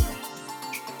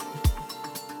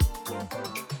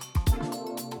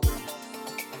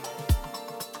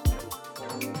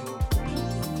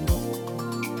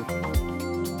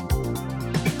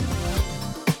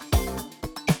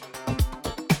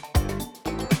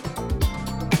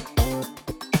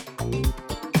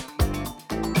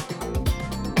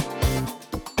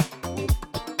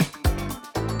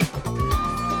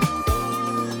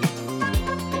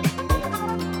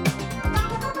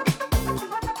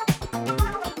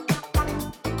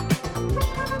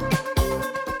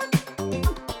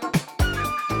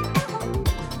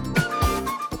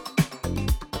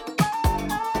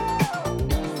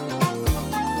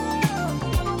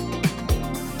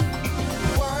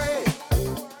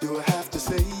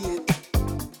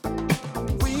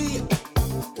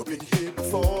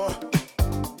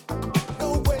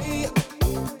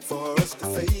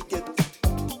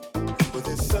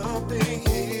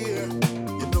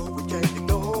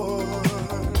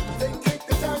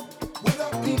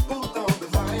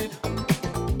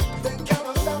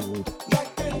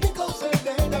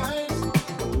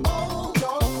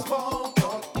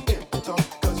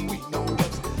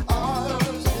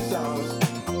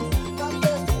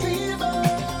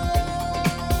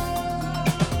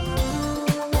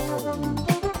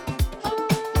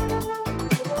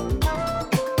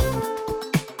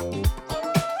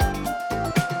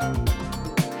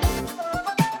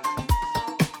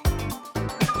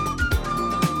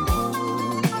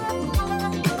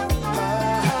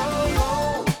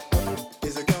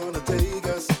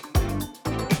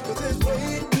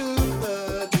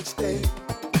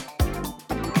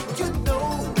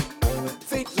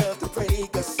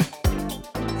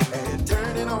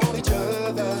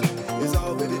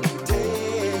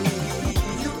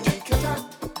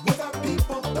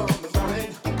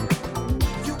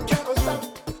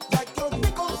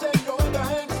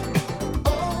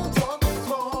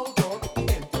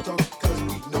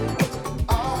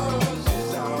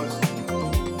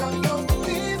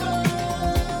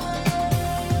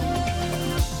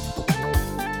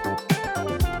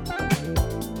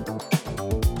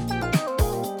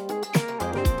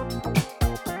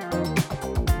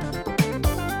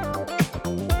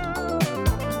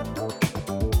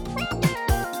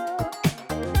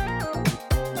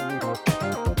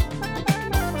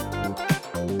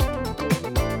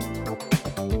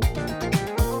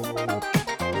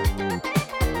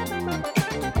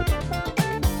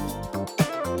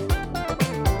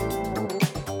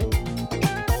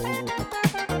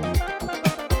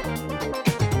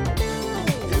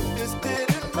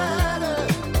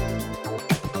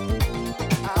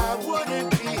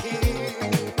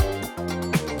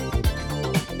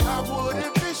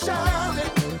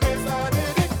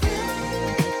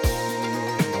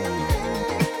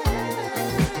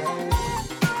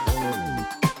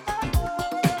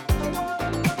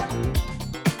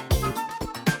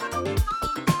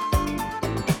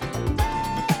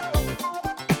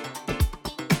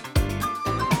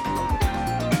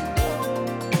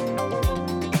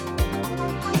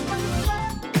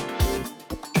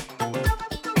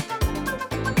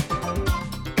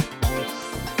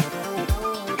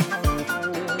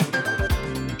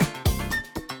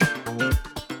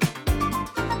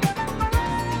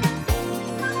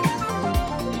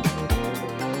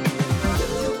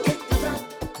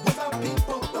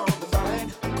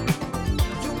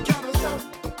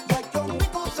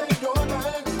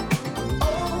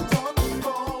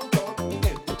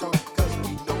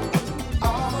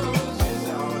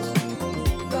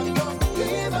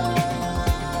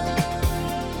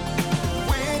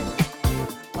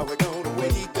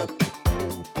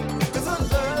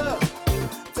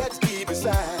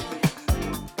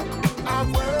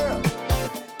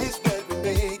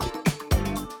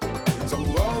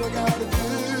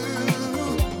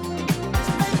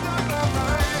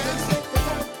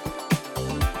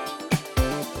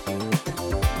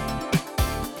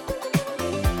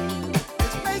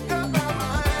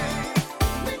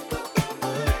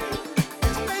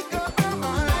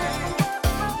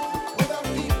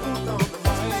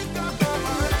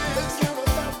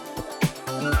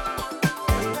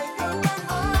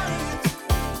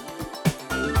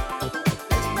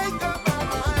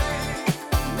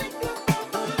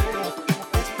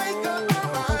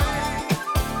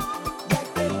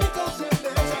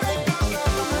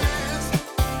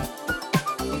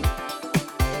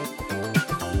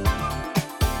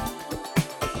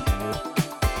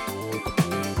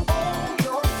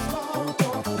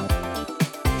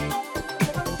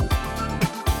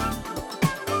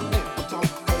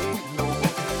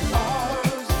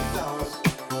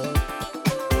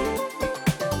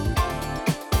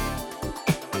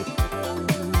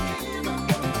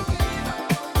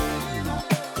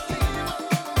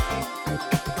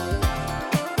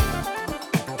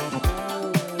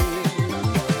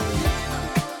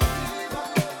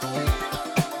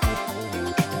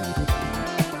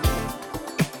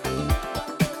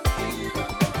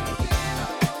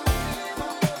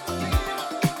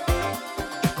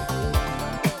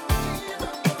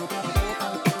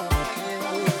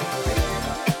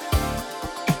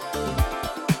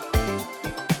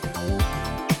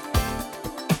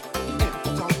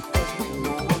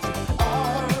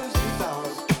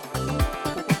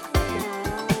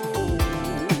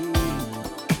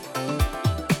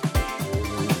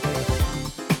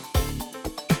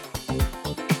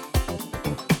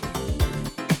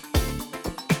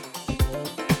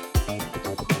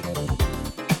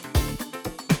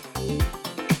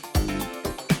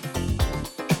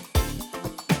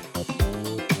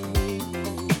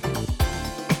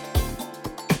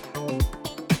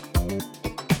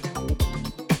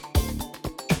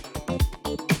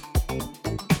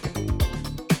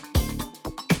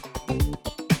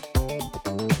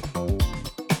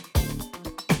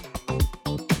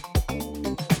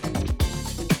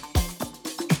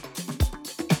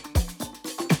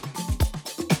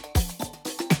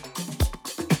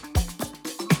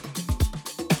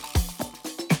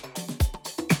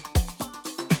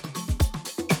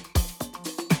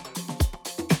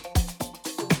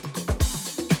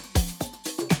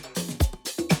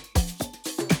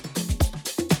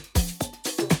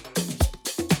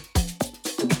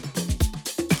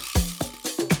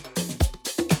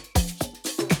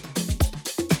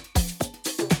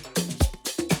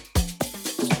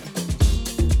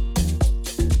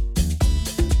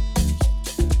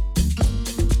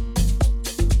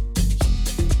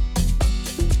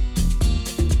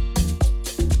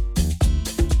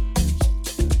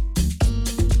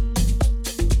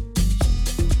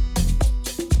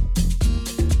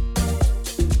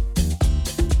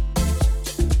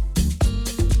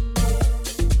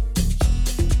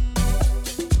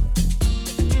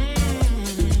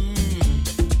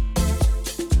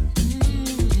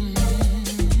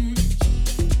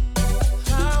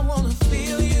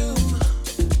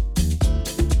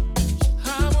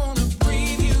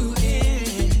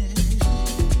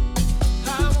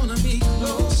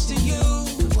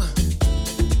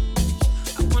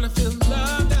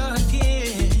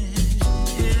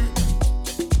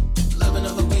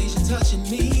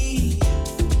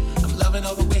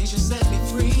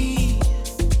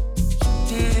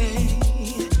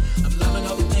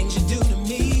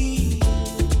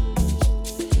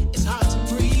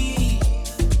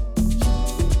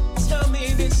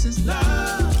 is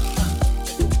love.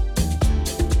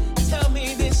 Tell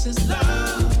me this is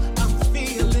love I'm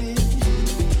feeling.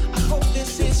 I hope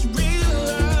this is real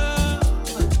love.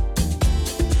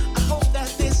 I hope that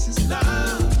this is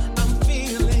love I'm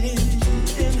feeling.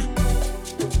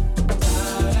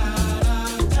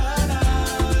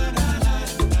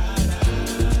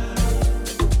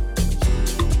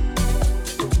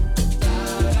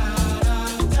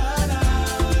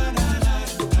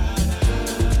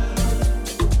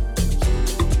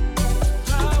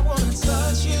 I wanna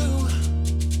touch you.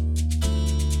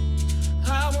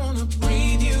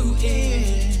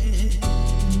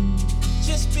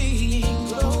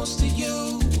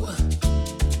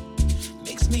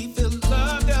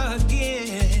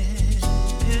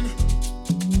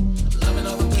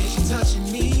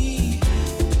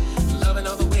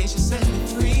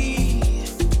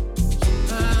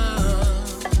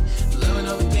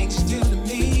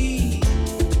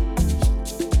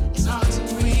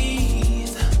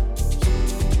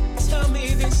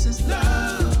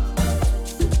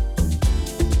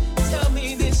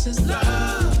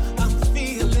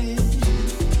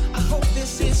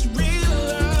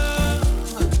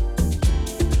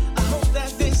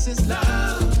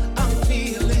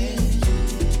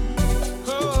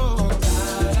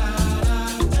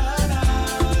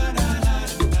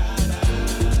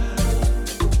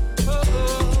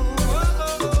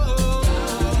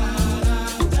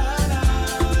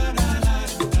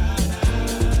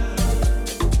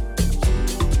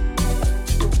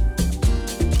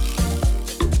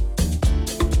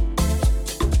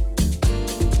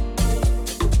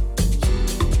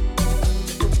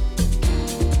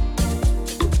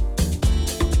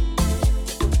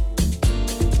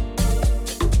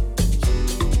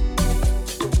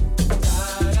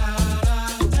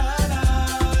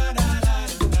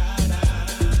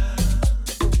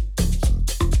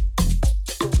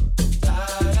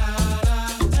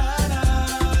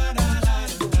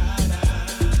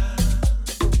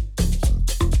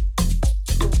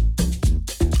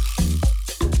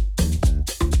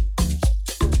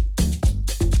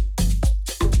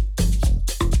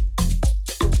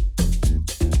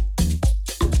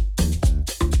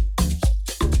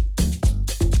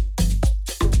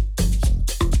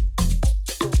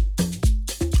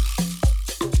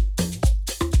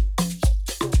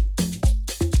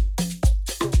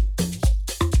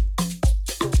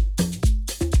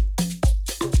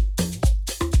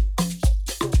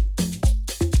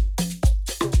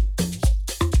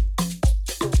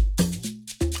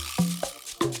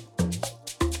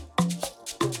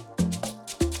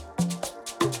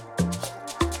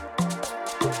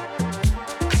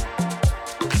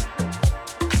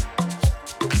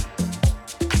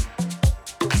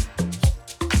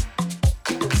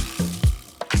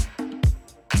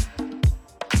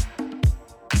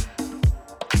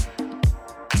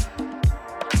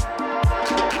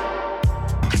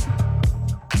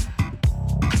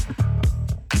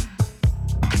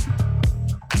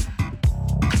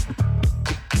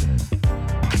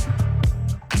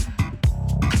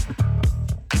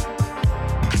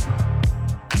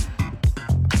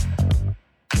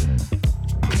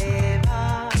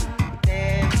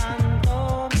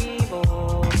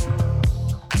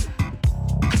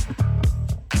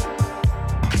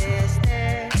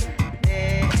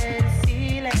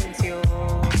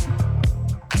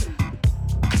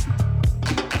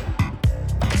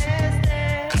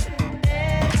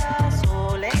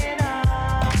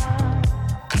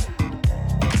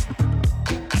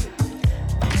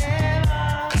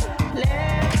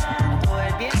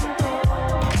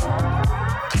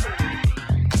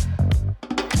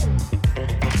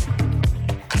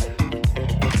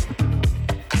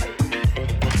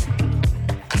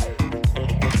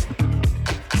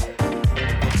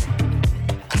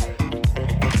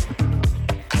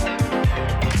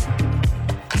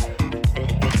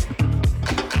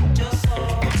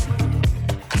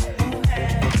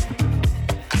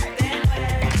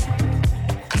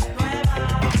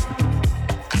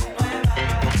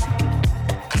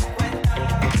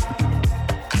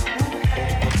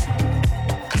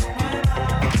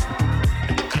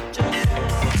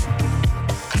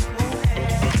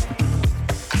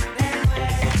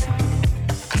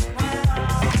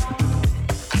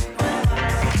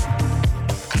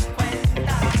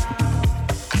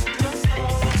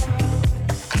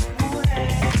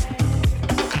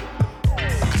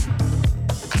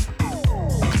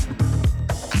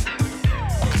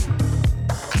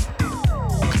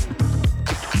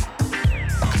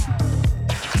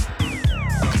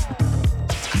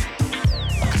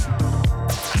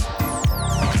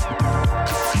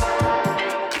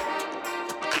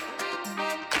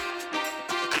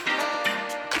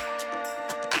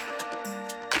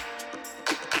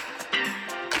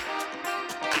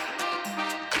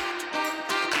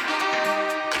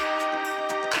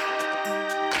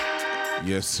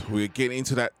 Yes, we're getting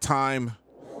into that time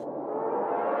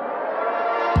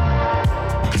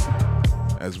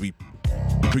as we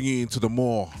bring you into the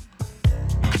more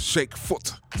Shake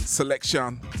Foot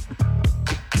selection.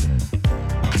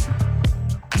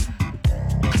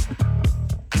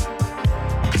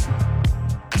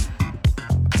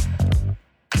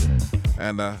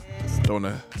 And don't want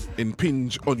to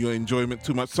impinge on your enjoyment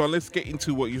too much, so let's get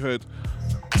into what you heard.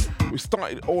 We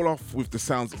started all off with the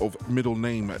sounds of Middle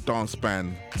Name dance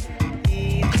band,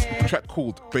 a track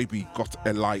called Baby Got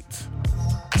a Light.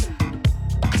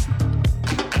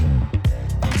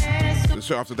 The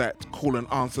show after that, Call and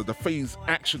Answer, the Phase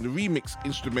Action remix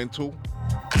instrumental.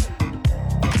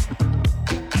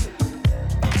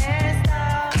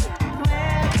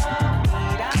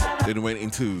 Then went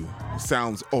into the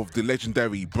sounds of the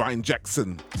legendary Brian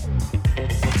Jackson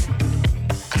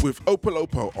with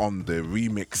Opalopo on the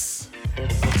remix.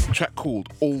 A track called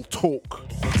All Talk,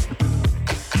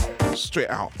 straight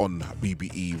out on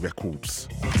BBE Records.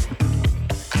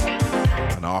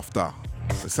 And after,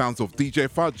 the sounds of DJ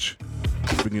Fudge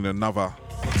bringing another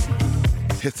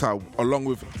hitter along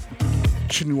with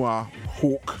Chinua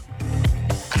Hawk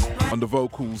on the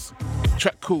vocals.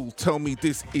 Track called Tell Me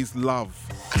This Is Love.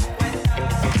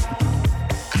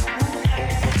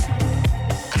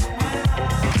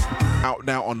 Out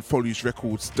now on Foliage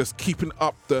Records, just keeping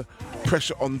up the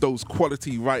pressure on those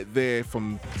quality right there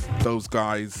from those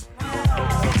guys.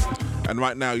 And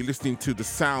right now you're listening to the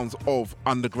sounds of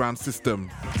Underground System,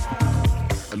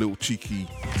 a little cheeky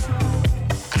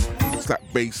slap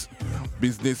bass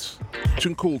business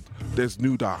tune called There's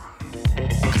Nuda.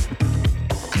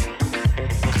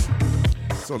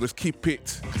 So let's keep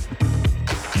it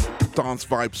dance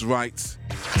vibes right.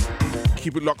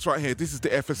 Keep it locked right here. This is the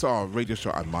FSR radio show,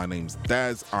 and my name's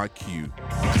Daz IQ.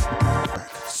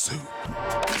 Back soon.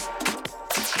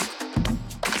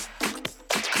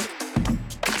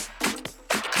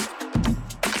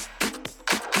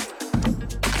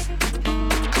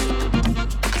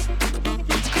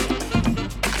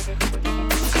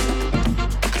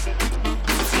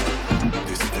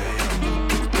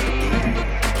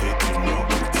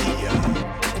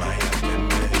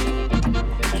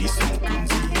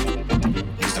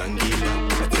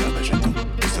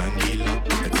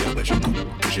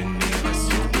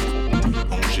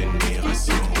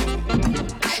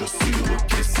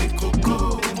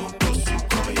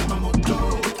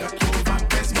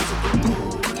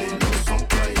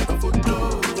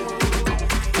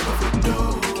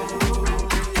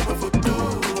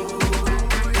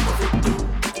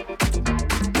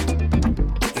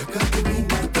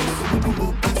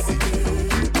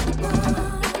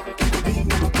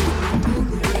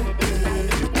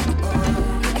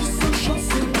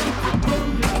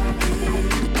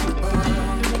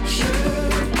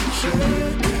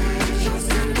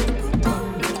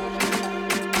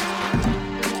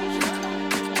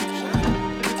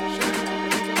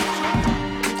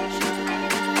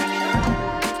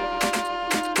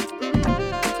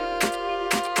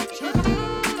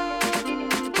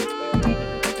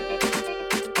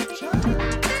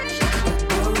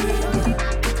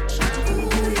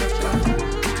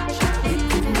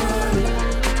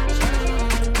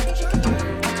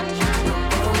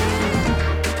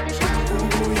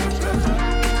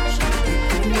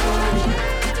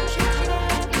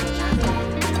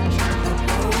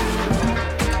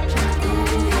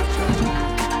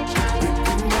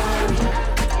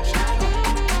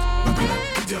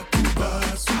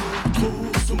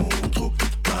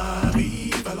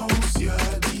 Paris, Valencia,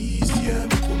 10e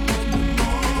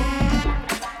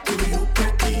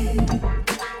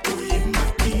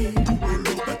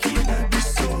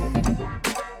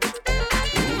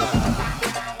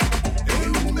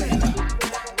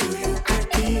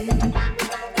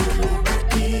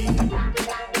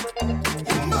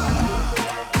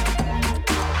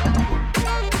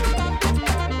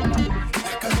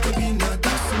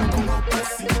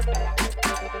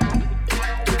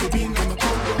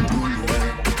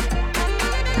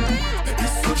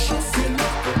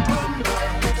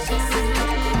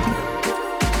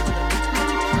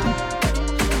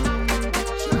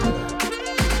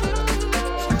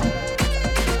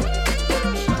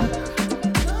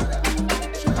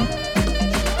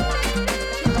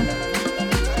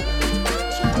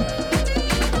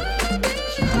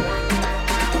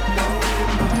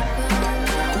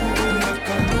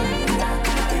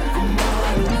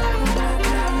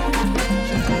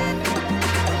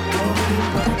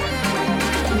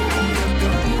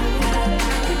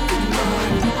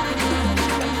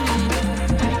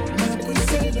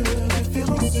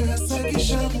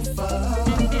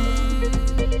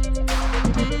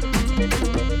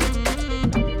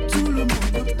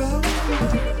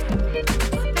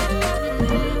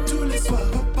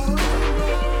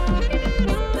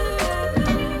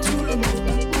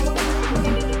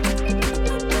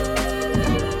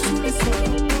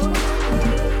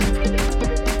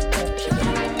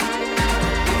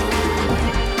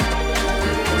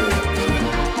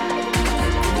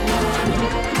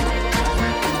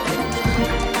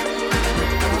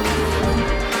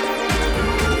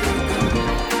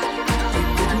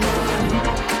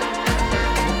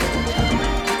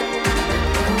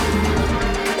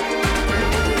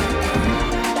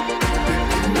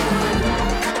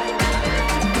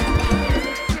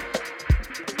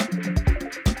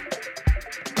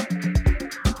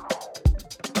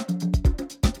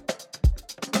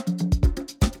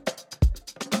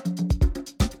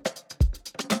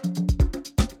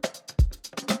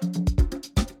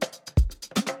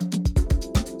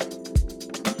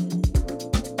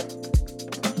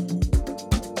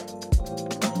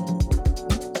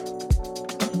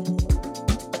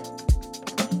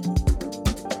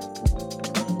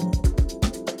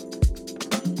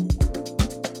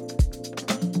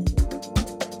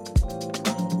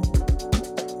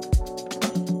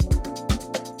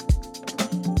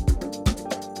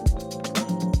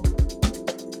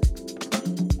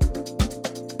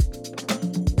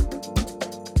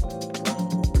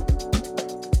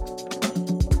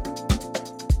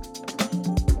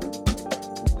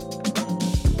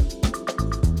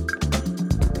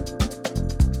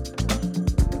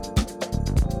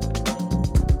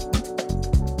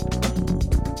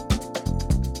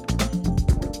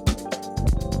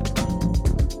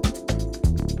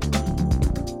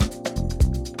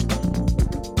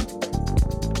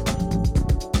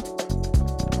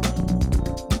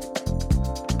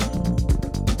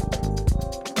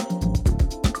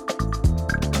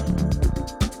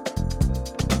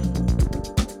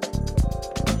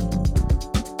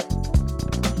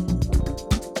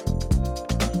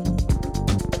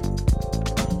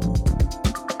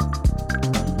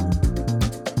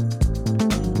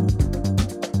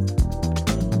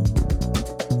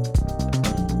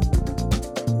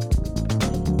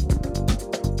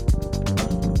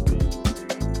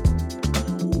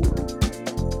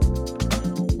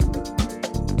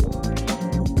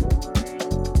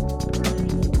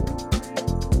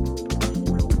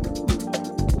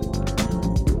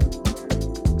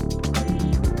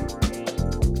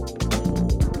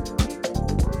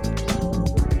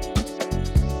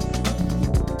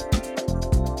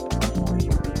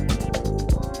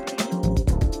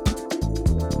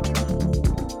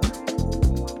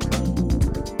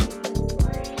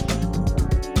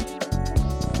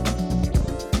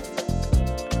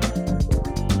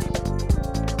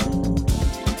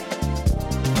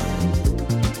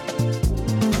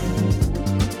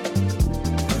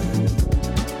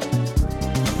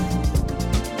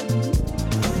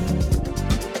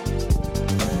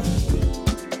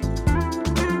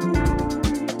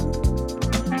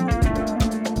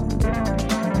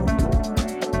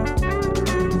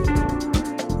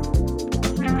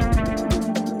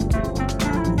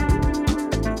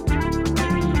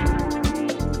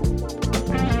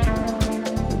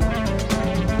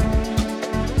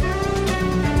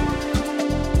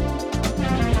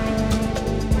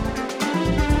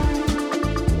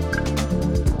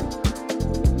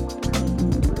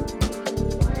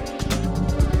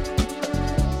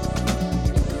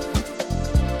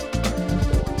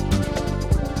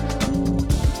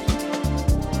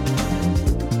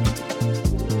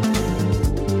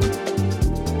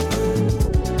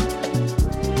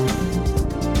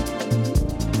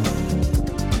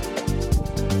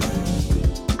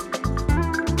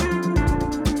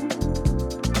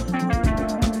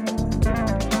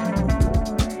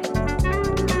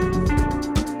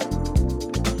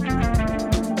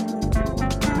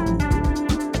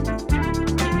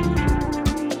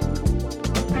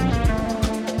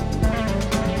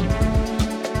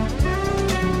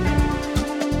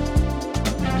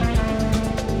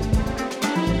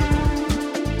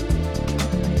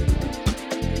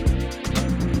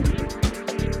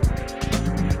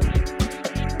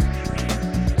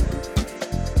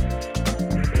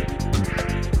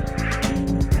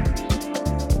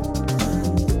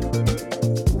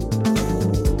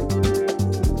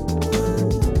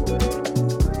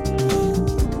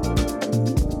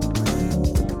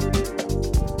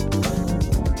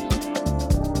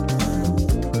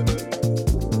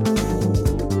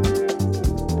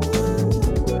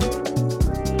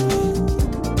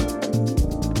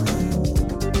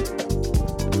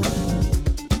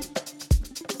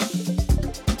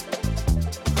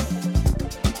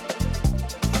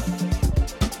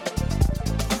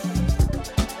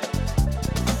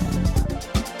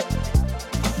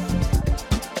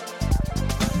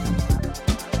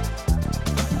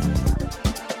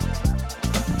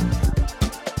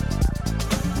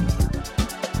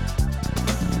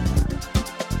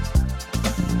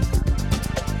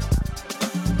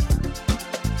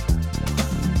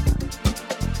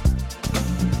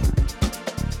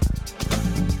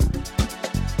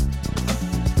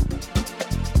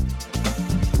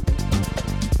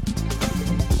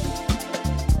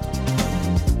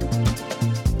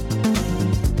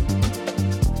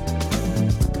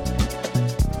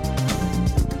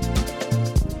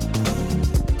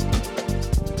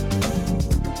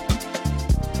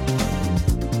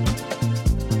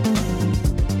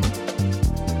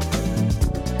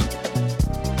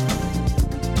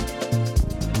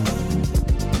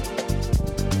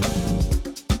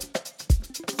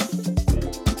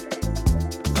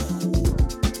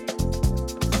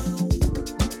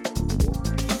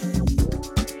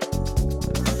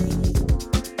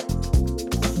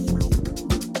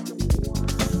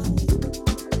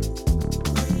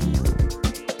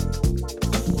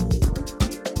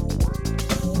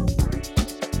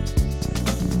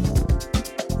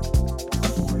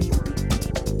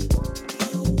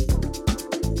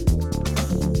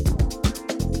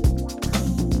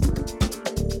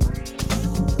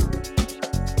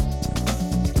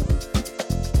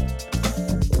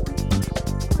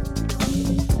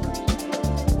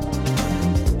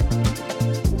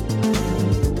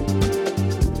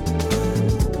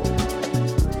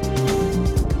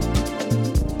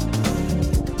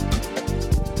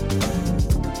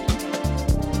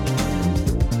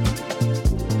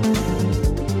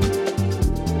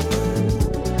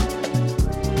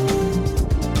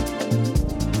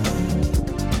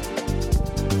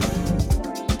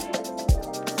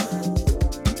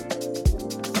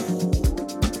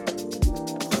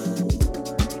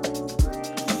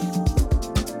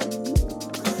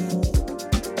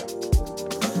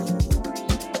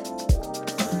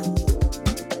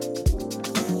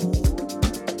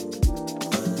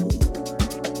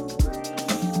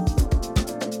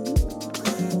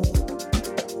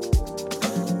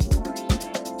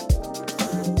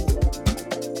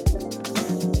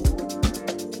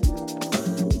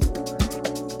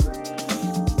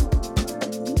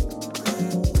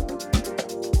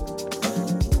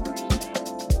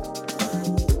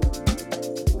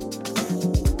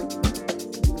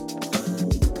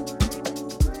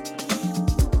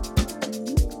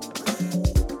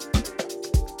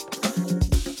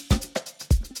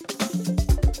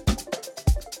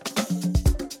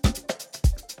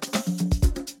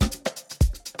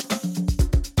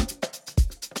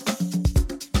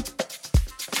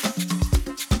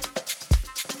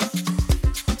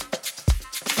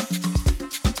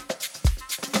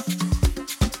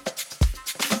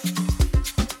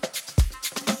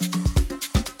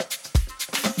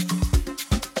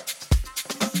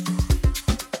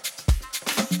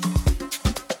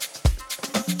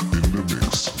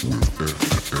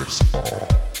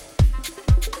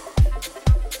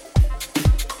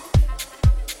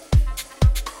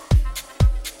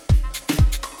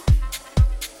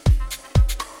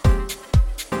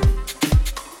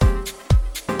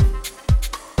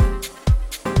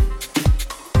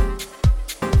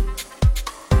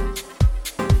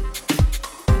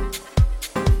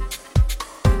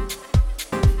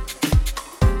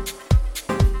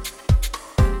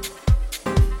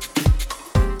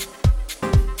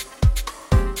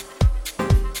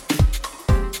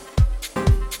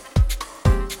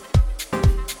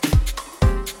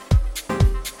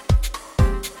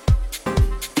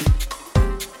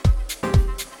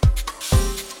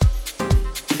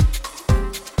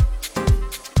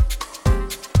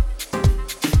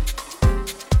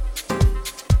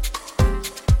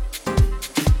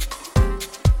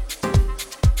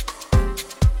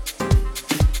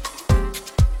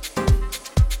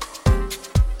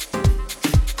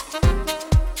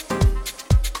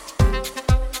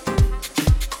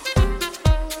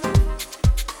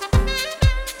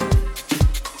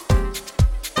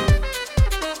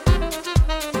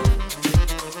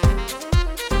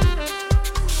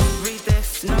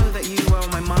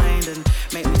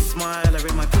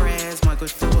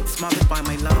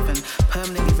love and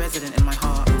permanently resident in my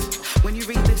heart. When you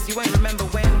read this, you won't remember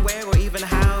when, where, or even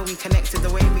how we connected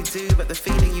the way we do, but the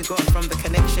feeling you got from the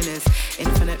connection is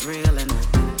infinite, real, and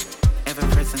ever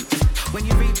present. When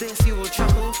you read this, you will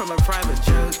chuckle from a private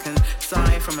joke and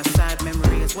sigh from a sad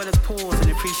memory, as well as pause in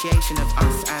appreciation of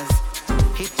us as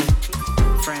people,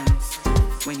 friends.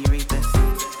 When you read this.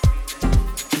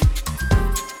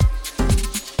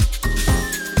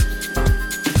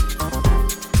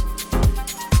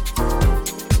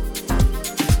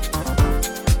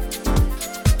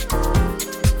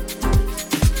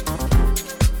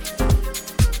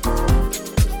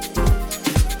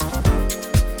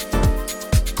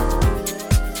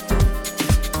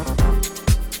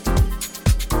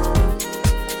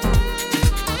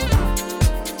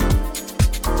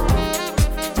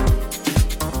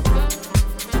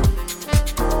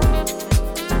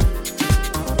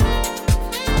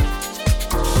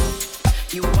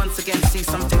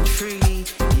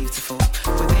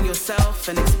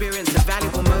 And experience a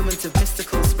valuable moment of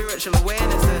mystical spiritual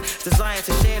awareness, a desire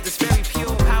to share this very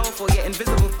pure, powerful yet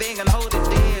invisible thing and hold it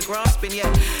dear, grasping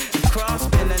yet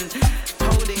grasping and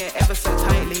holding it ever so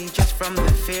tightly, just from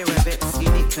the fear of its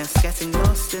uniqueness, getting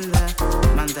lost in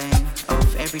the mundane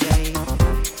of everyday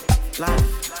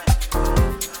life.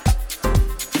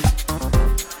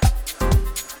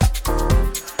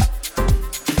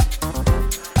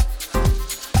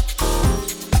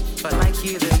 But like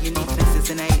you, the uniqueness is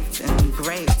innate and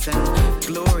great and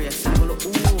glorious and will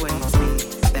always be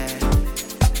there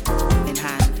in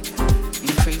hand,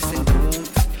 increasing the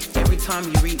warmth every time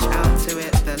you reach out to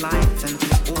it, the light, and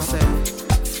also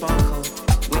sparkle.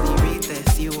 When you read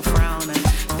this, you will frown and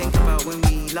think about when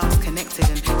we last connected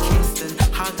and kissed and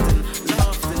hugged and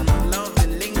laughed and loved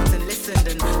and linked and listened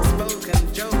and spoke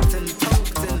and joked and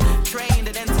poked and trained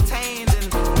and entertained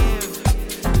and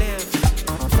lived,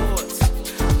 fought,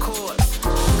 caught,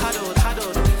 cuddled,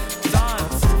 huddled,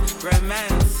 danced,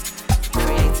 romance,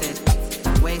 created,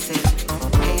 waited,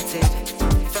 hated,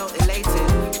 felt elated,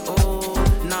 all,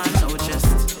 none, or just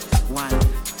one.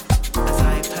 As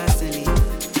I personally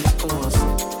pause,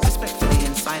 respectfully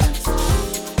in silence,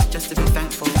 just to be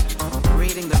thankful,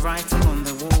 reading the writing on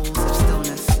the walls of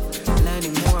stillness,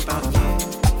 learning more about you,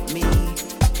 me,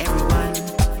 everyone,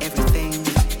 everything,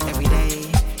 every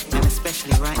day, and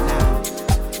especially right now,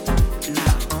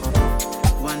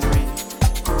 wondering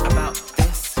about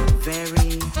this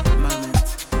very moment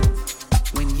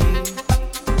when you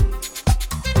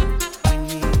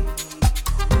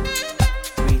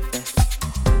read this.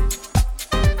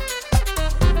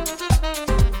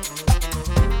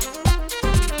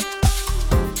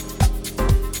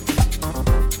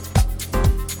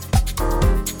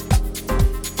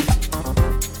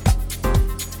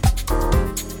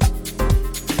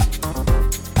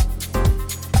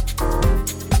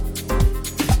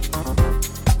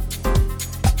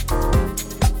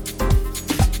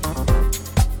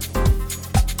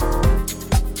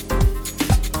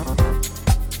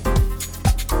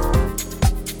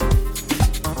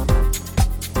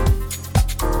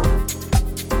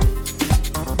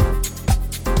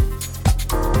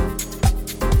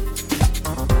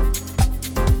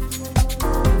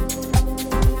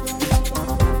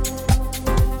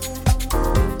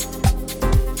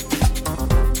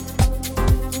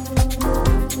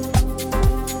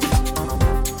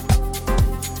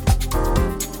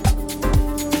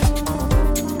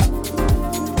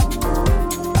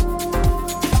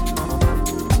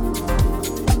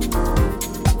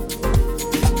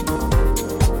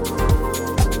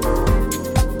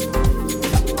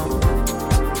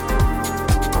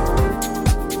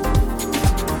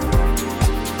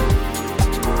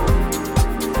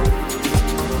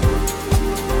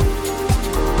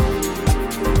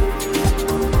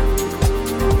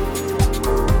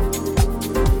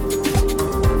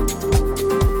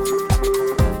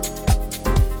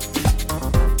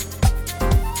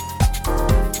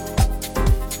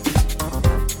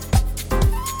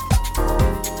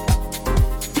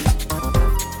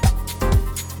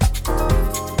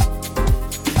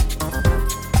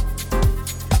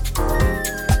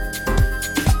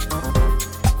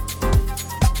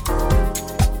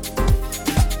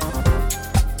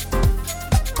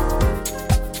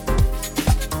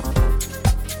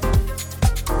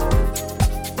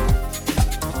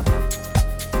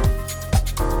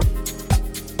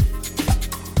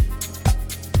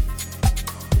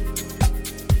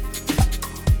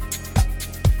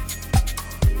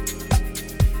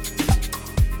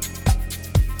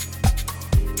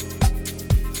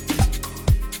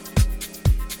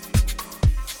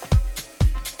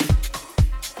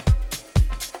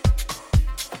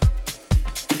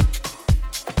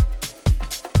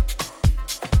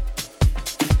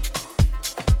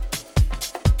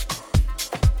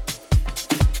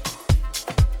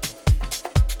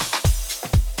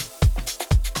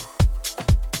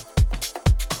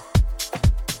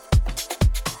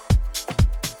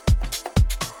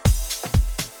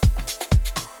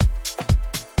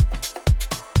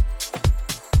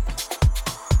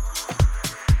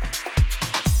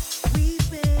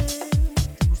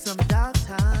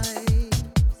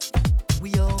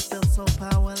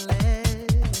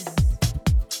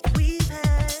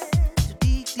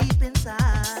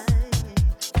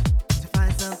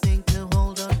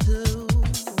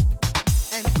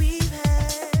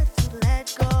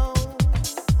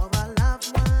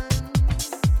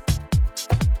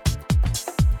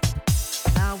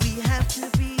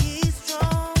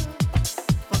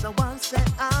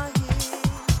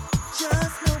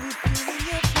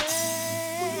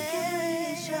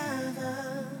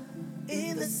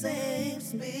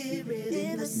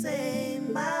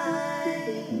 same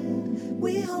mind.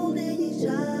 We holding each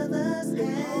other's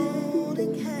hand,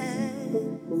 holding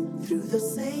hands through the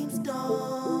same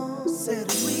storm. Said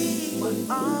we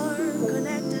are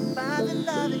connected by the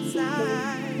love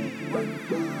inside.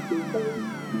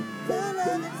 The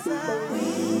love inside. We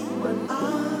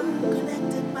are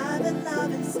connected by the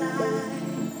love inside.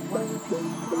 One people,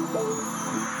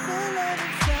 the love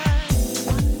inside.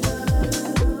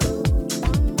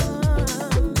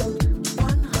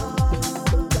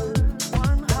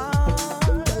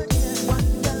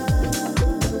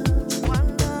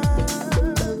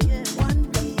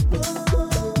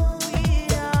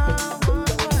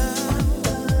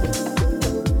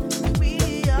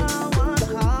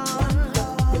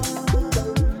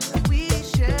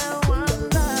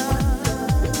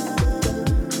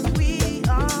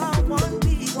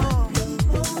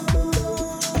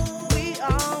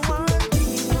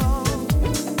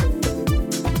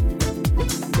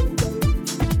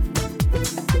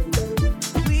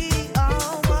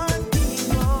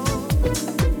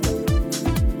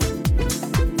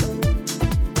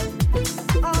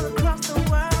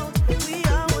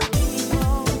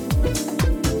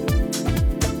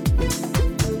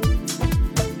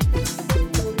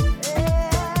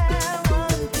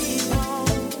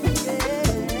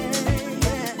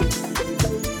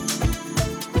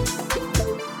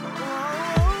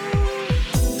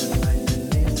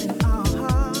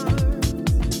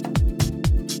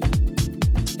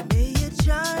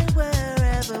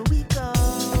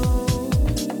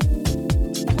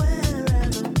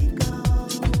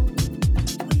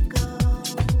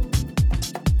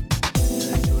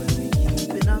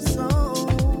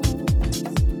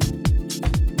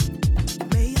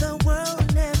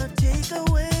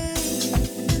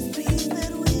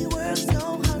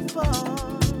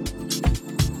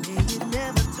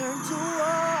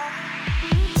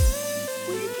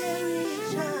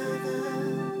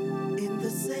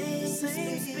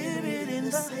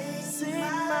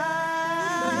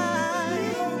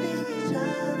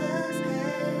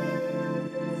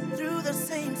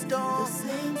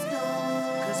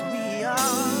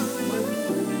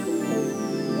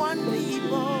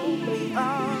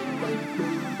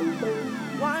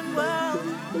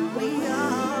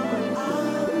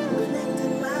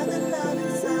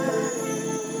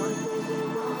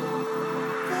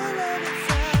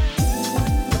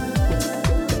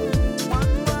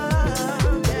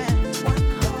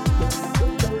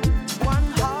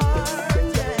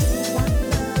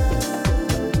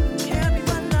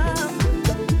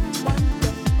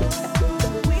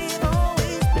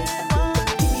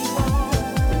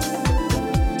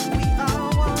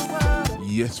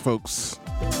 Yes, folks.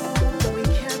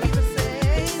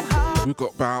 We've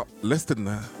got about less than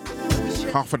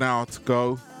half an hour to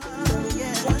go.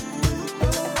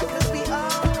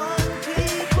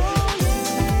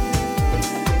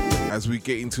 As we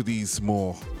get into these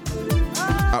more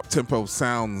up-tempo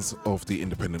sounds of the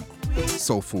independent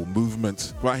soulful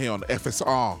movement right here on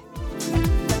FSR,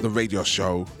 the radio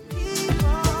show.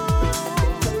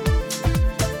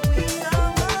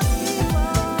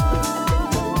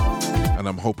 And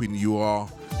I'm hoping you are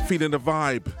feeling the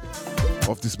vibe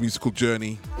of this musical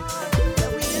journey.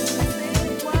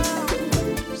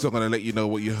 So I'm going to let you know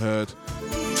what you heard.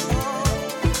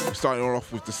 We're starting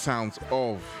off with the sounds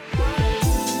of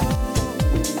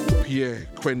Pierre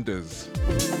Quenders.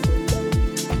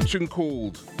 A tune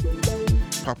called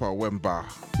Papa Wemba.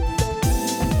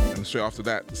 And straight after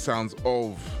that, the sounds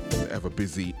of the ever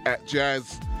busy At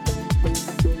Jazz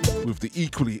with the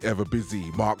equally ever busy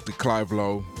Mark de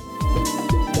Clivelo,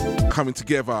 coming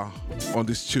together on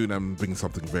this tune and bringing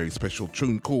something very special.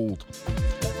 Tune called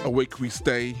Awake We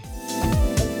Stay.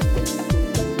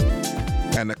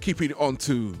 And keeping on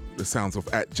to the sounds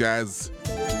of At Jazz,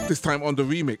 this time on the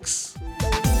remix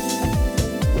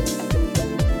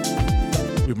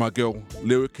with my girl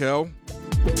Lyrical.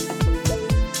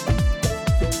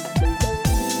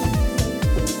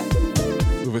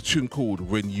 With a tune called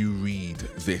When You Read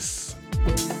This.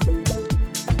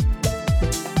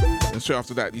 And straight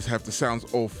after that, these have the sounds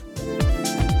of...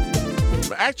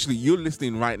 Actually, you're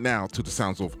listening right now to the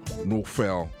sounds of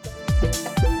Norfell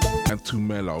and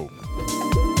Tumelo.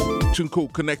 Tune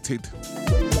called Connected.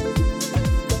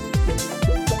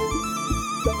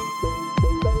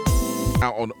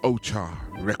 Out on Ocha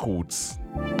Records.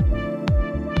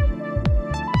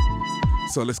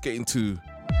 So let's get into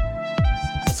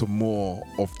some more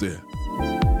of the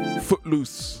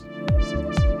footloose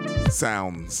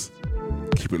sounds.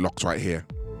 Keep it locked right here.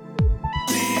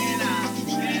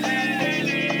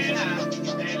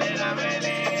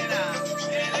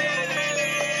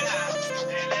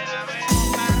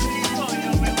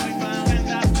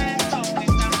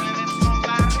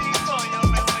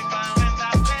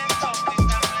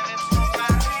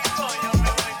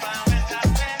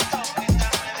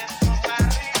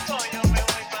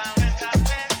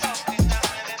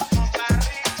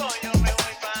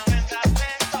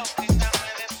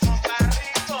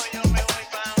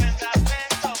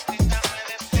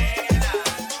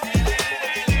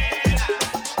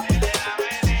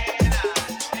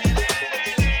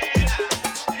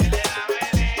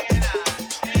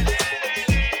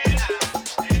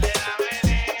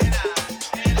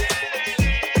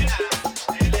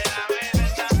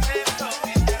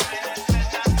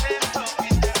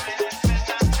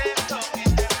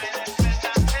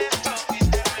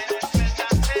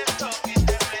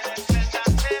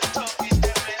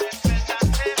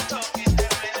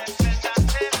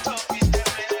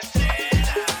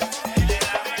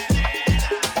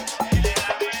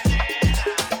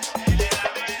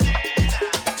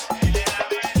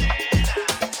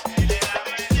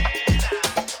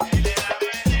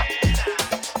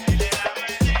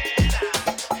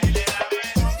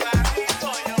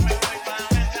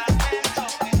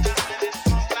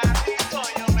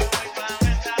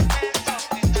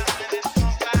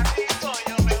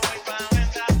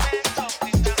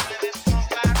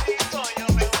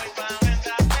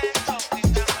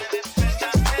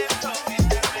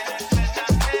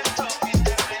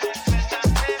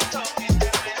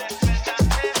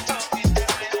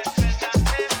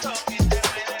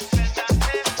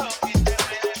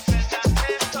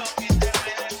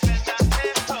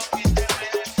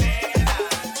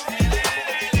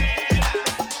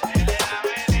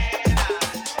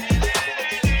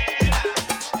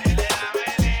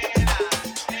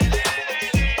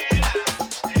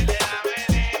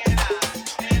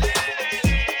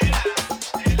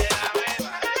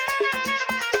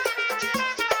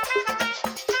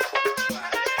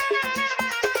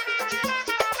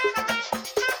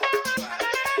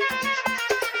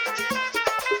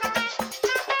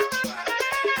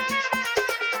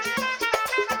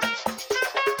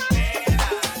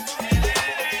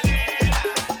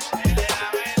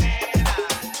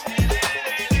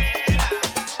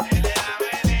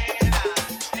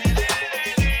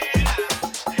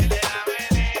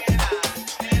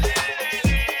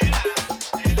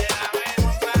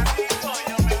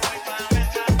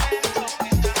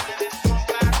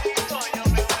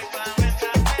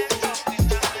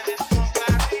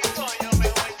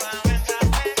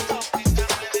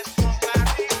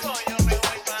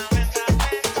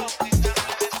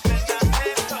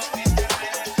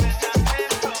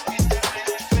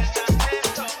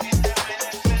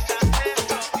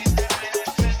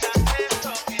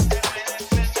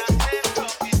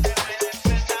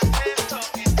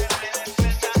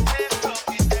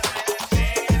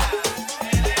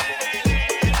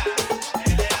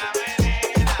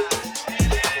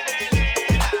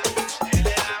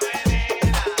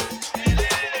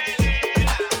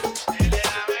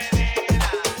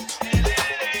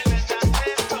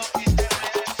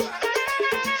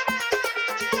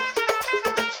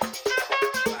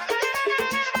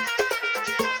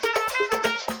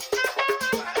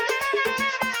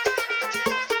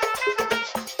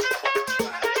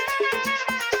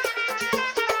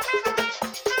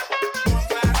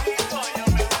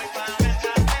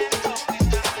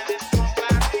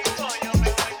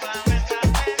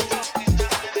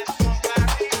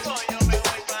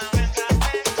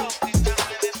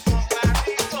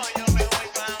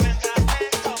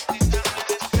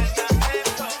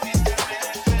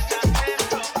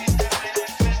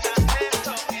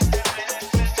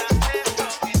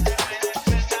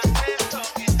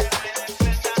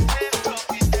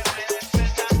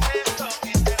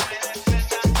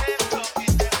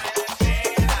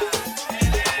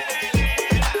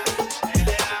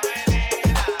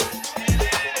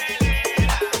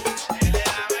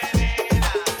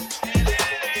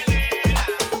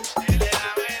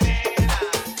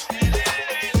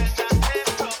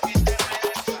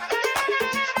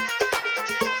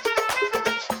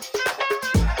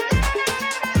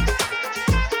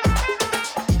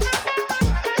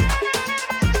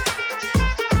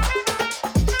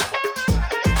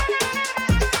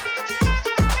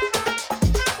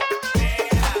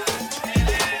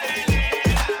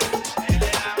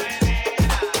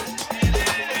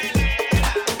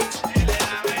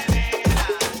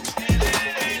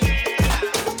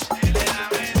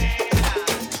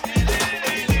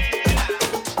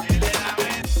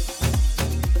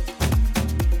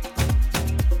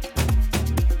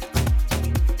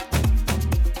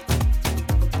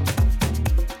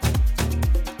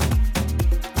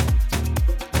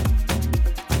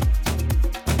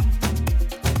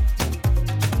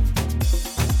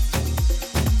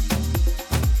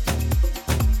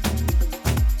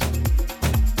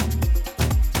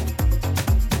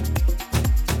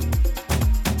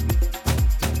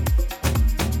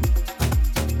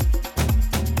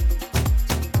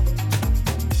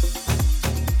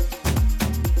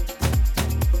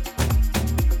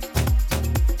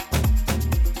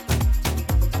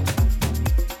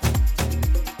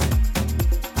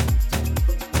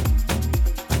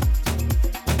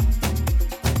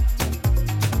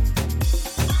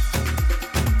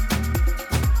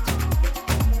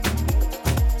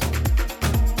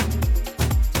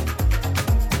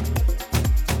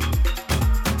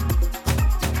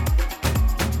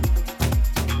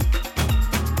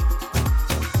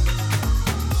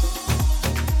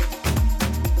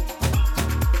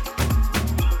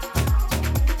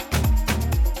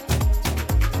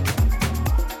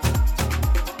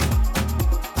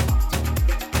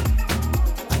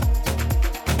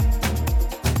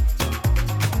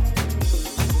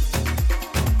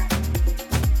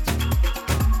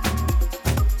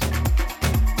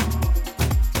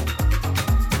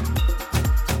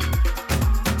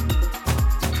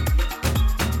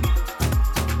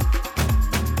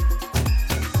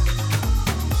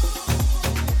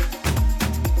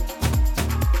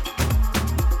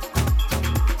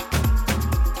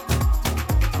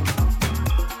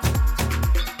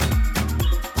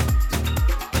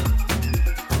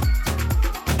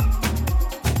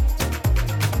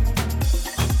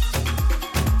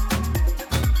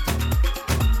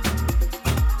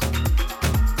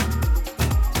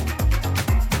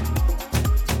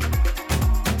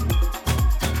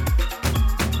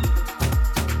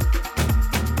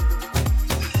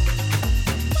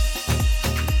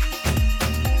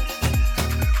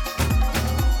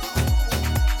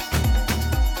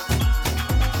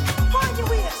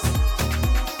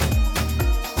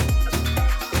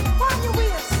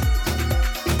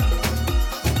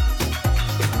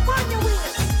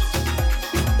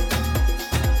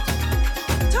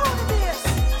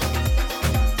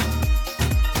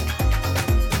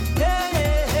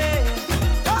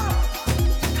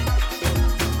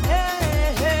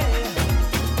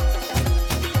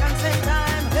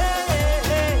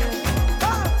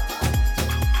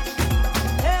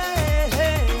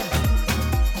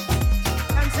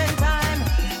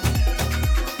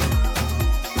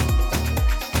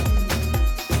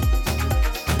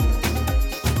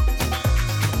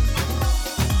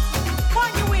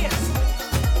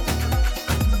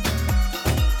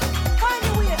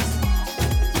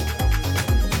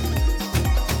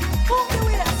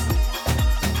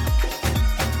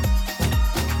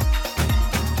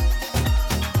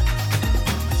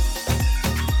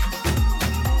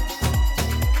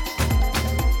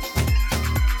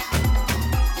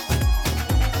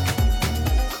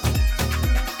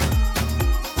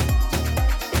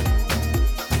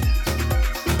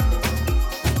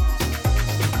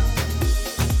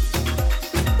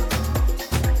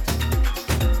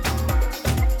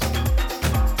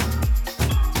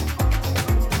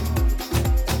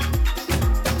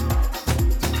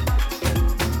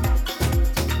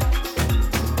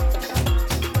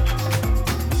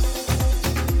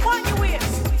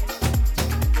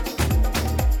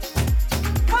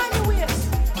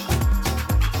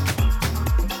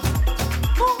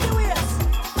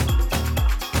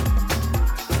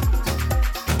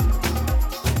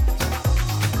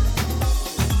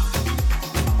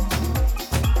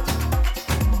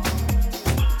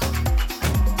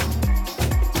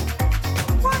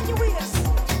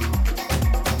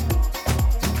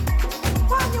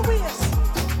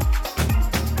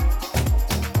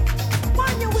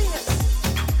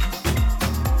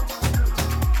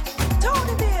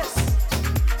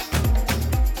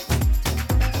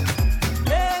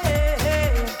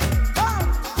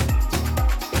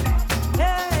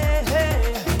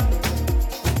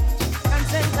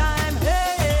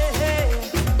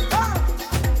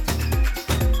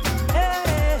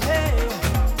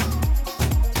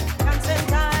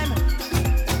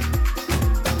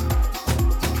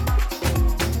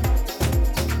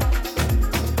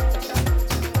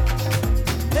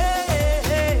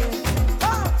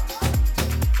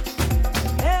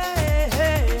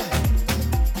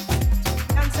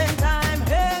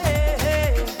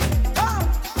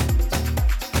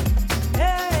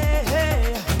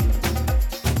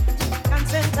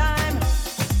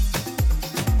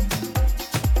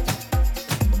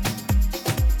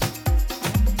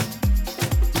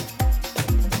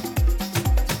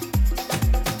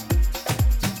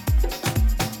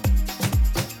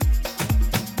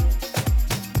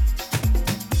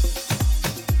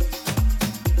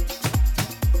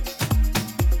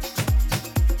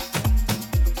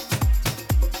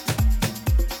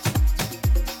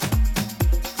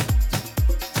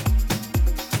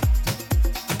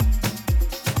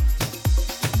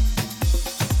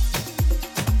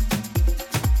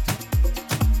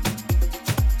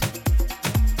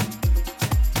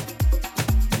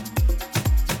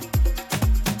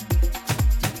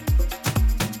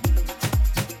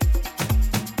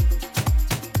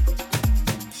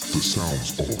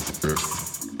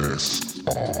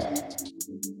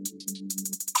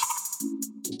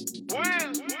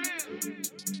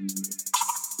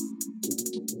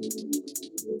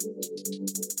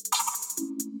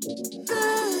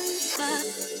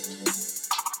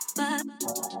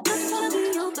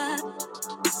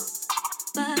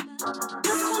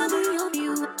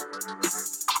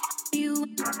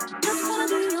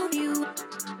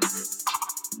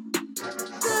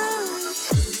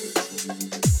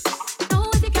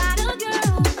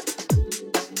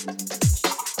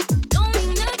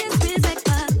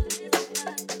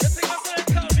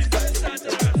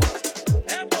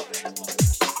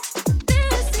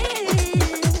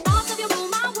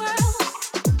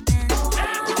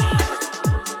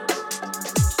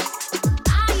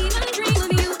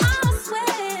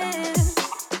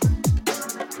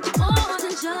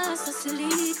 Just a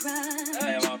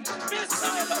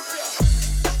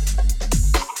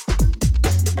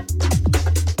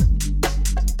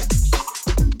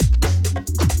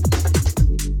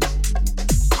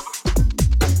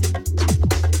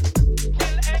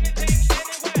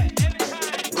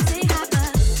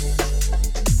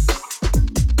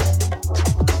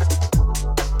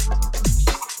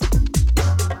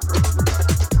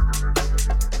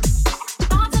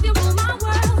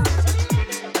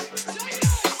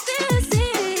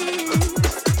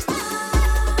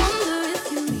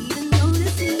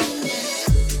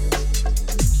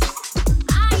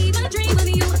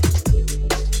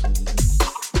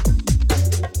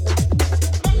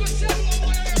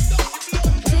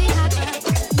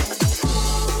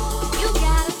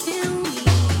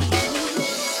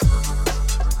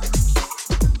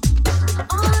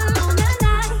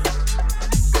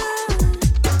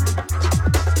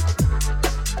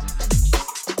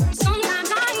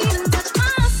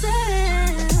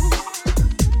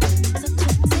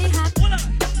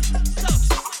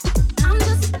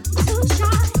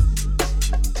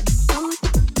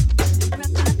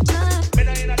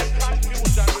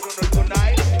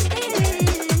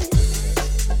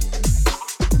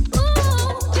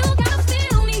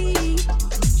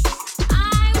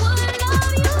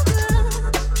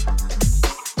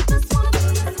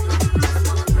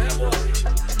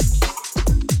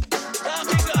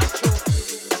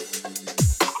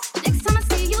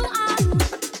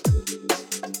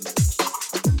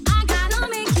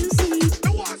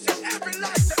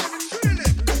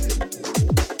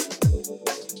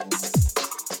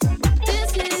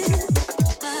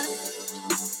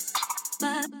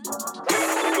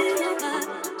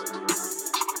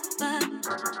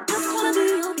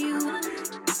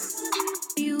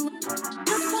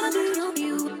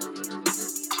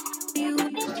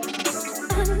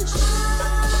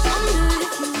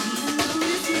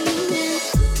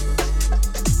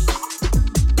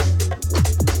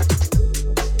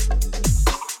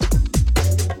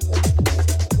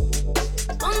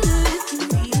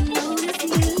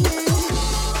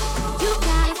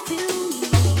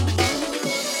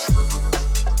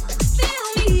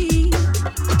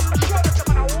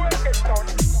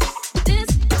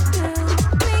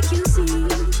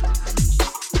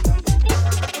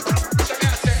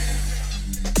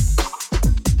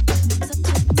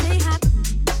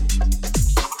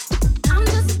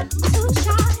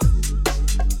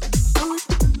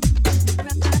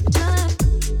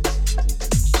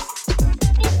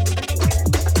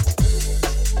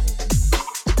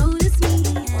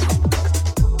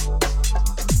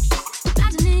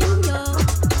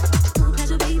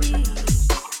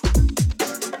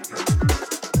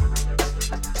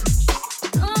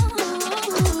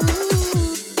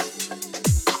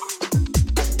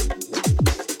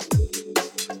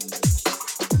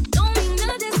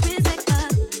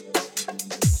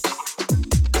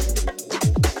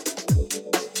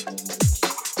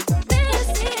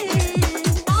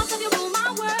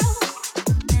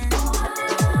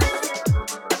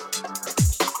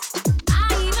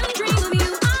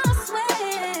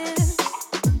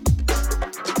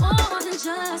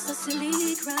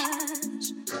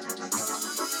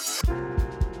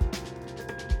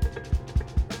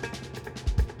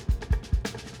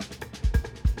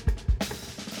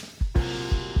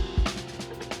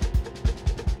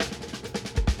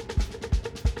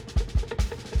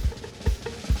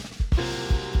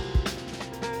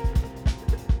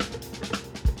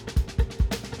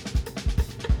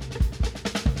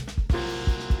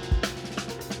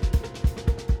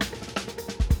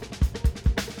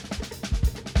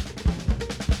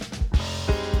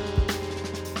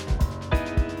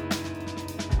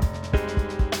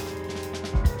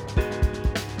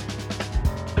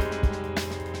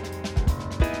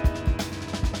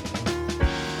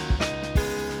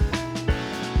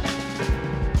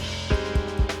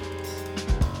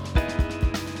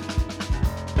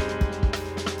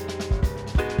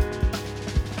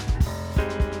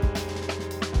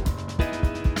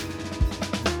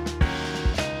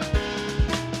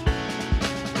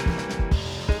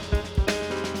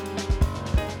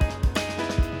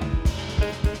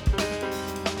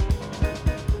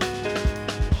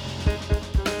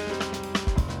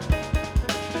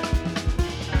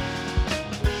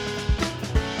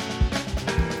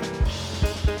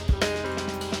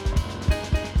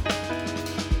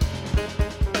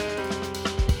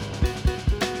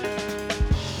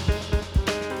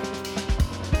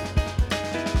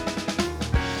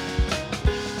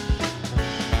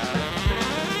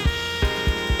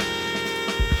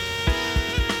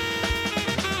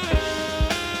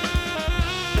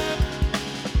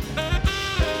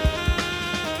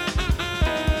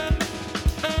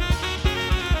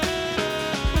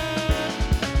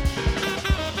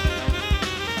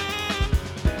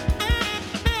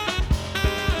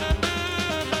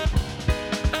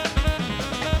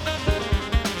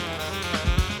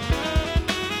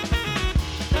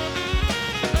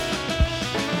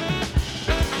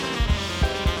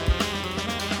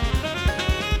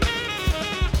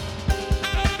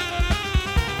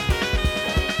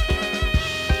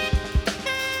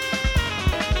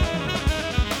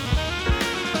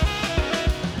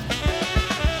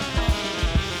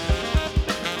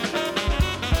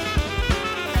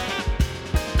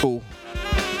Cool.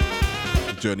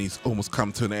 The journey's almost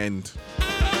come to an end.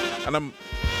 And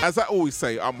as I always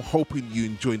say, I'm hoping you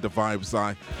enjoyed the vibes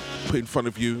I put in front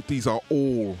of you. These are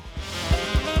all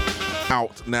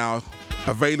out now,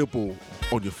 available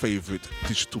on your favorite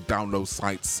digital download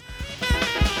sites.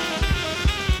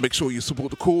 Make sure you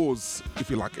support the cause if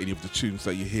you like any of the tunes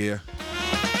that you hear.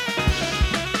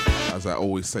 As I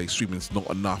always say, streaming's not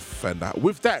enough. And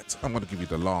with that, I'm going to give you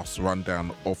the last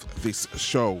rundown of this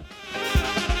show.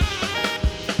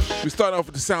 We start off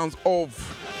with the sounds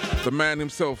of the man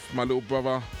himself, my little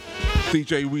brother,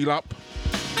 DJ Wheel Up.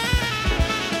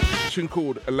 A tune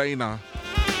called Elena,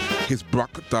 his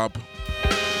Bruck dub.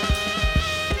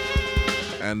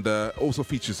 And also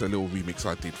features a little remix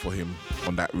I did for him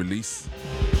on that release.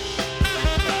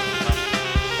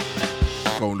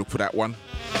 Go and look for that one.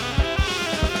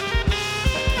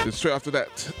 Then straight after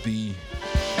that, the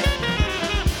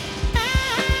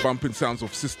bumping sounds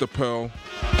of Sister Pearl.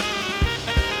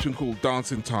 A tune called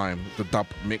Dancing Time, the dub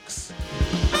mix.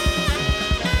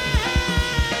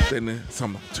 Then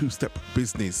some two-step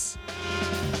business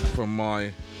from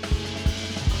my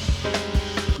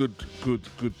good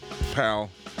pal,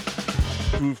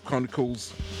 Groove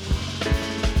Chronicles.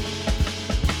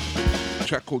 A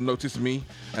track called Notice Me.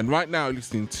 And right now,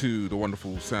 listening to the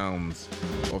wonderful sounds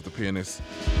of the pianist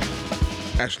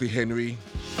Ashley Henry,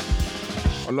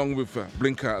 along with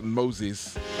Blinker and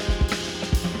Moses.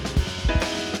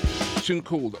 A tune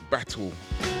called Battle,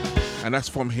 and that's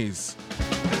from his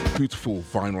beautiful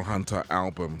Vinyl Hunter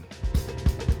album,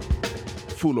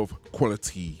 full of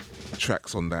quality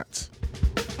tracks on that.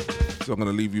 So I'm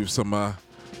going to leave you with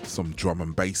some drum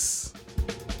and bass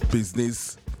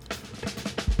business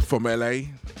from LA.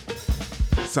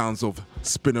 Sounds of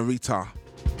Spinnerita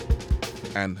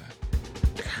and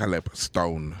Caleb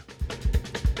Stone.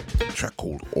 A track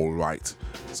called All Right.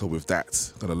 So with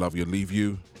that, I'm going to love you and leave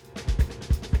you.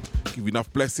 Give you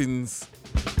enough blessings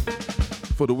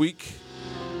for the week.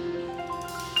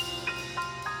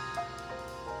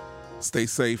 Stay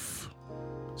safe.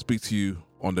 Speak to you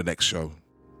on the next show.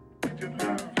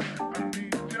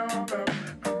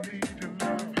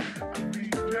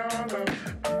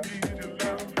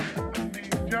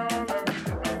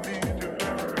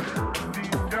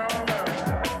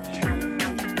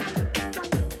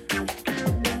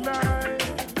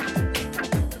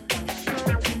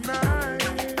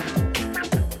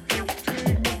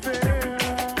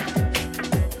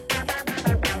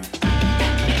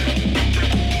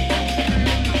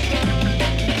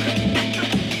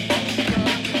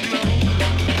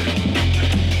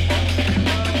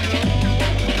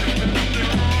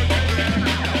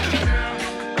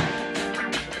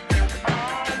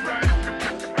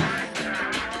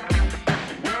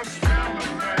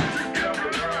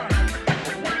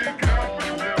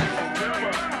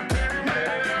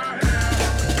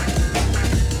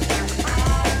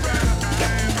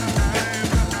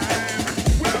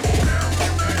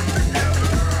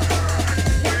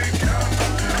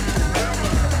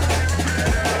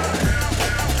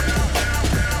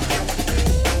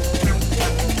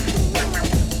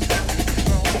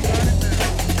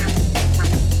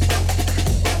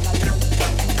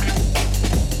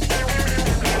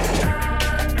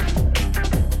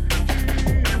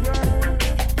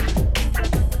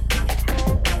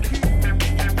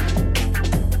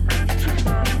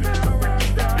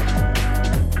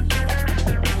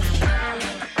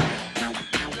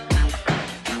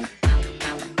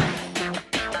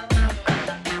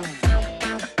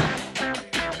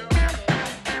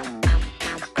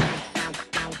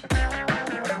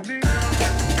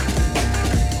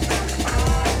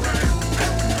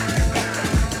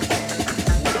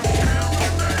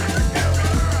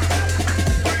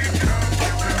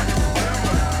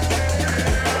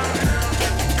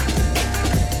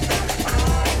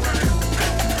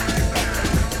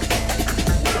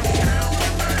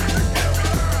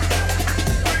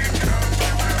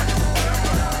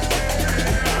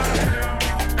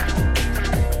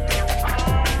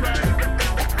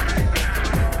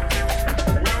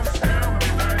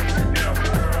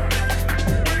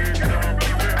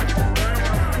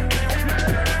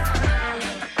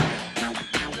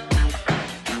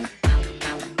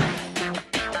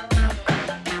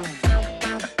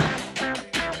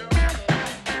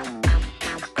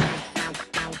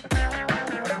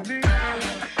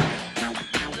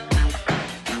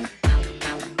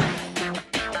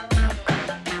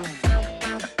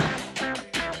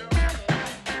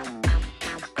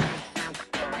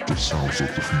 The sounds of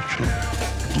the future,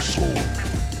 the soul,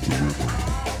 the rhythm.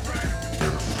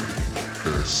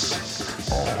 FSR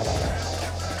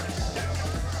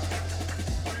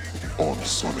on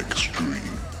Sonic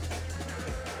Stream.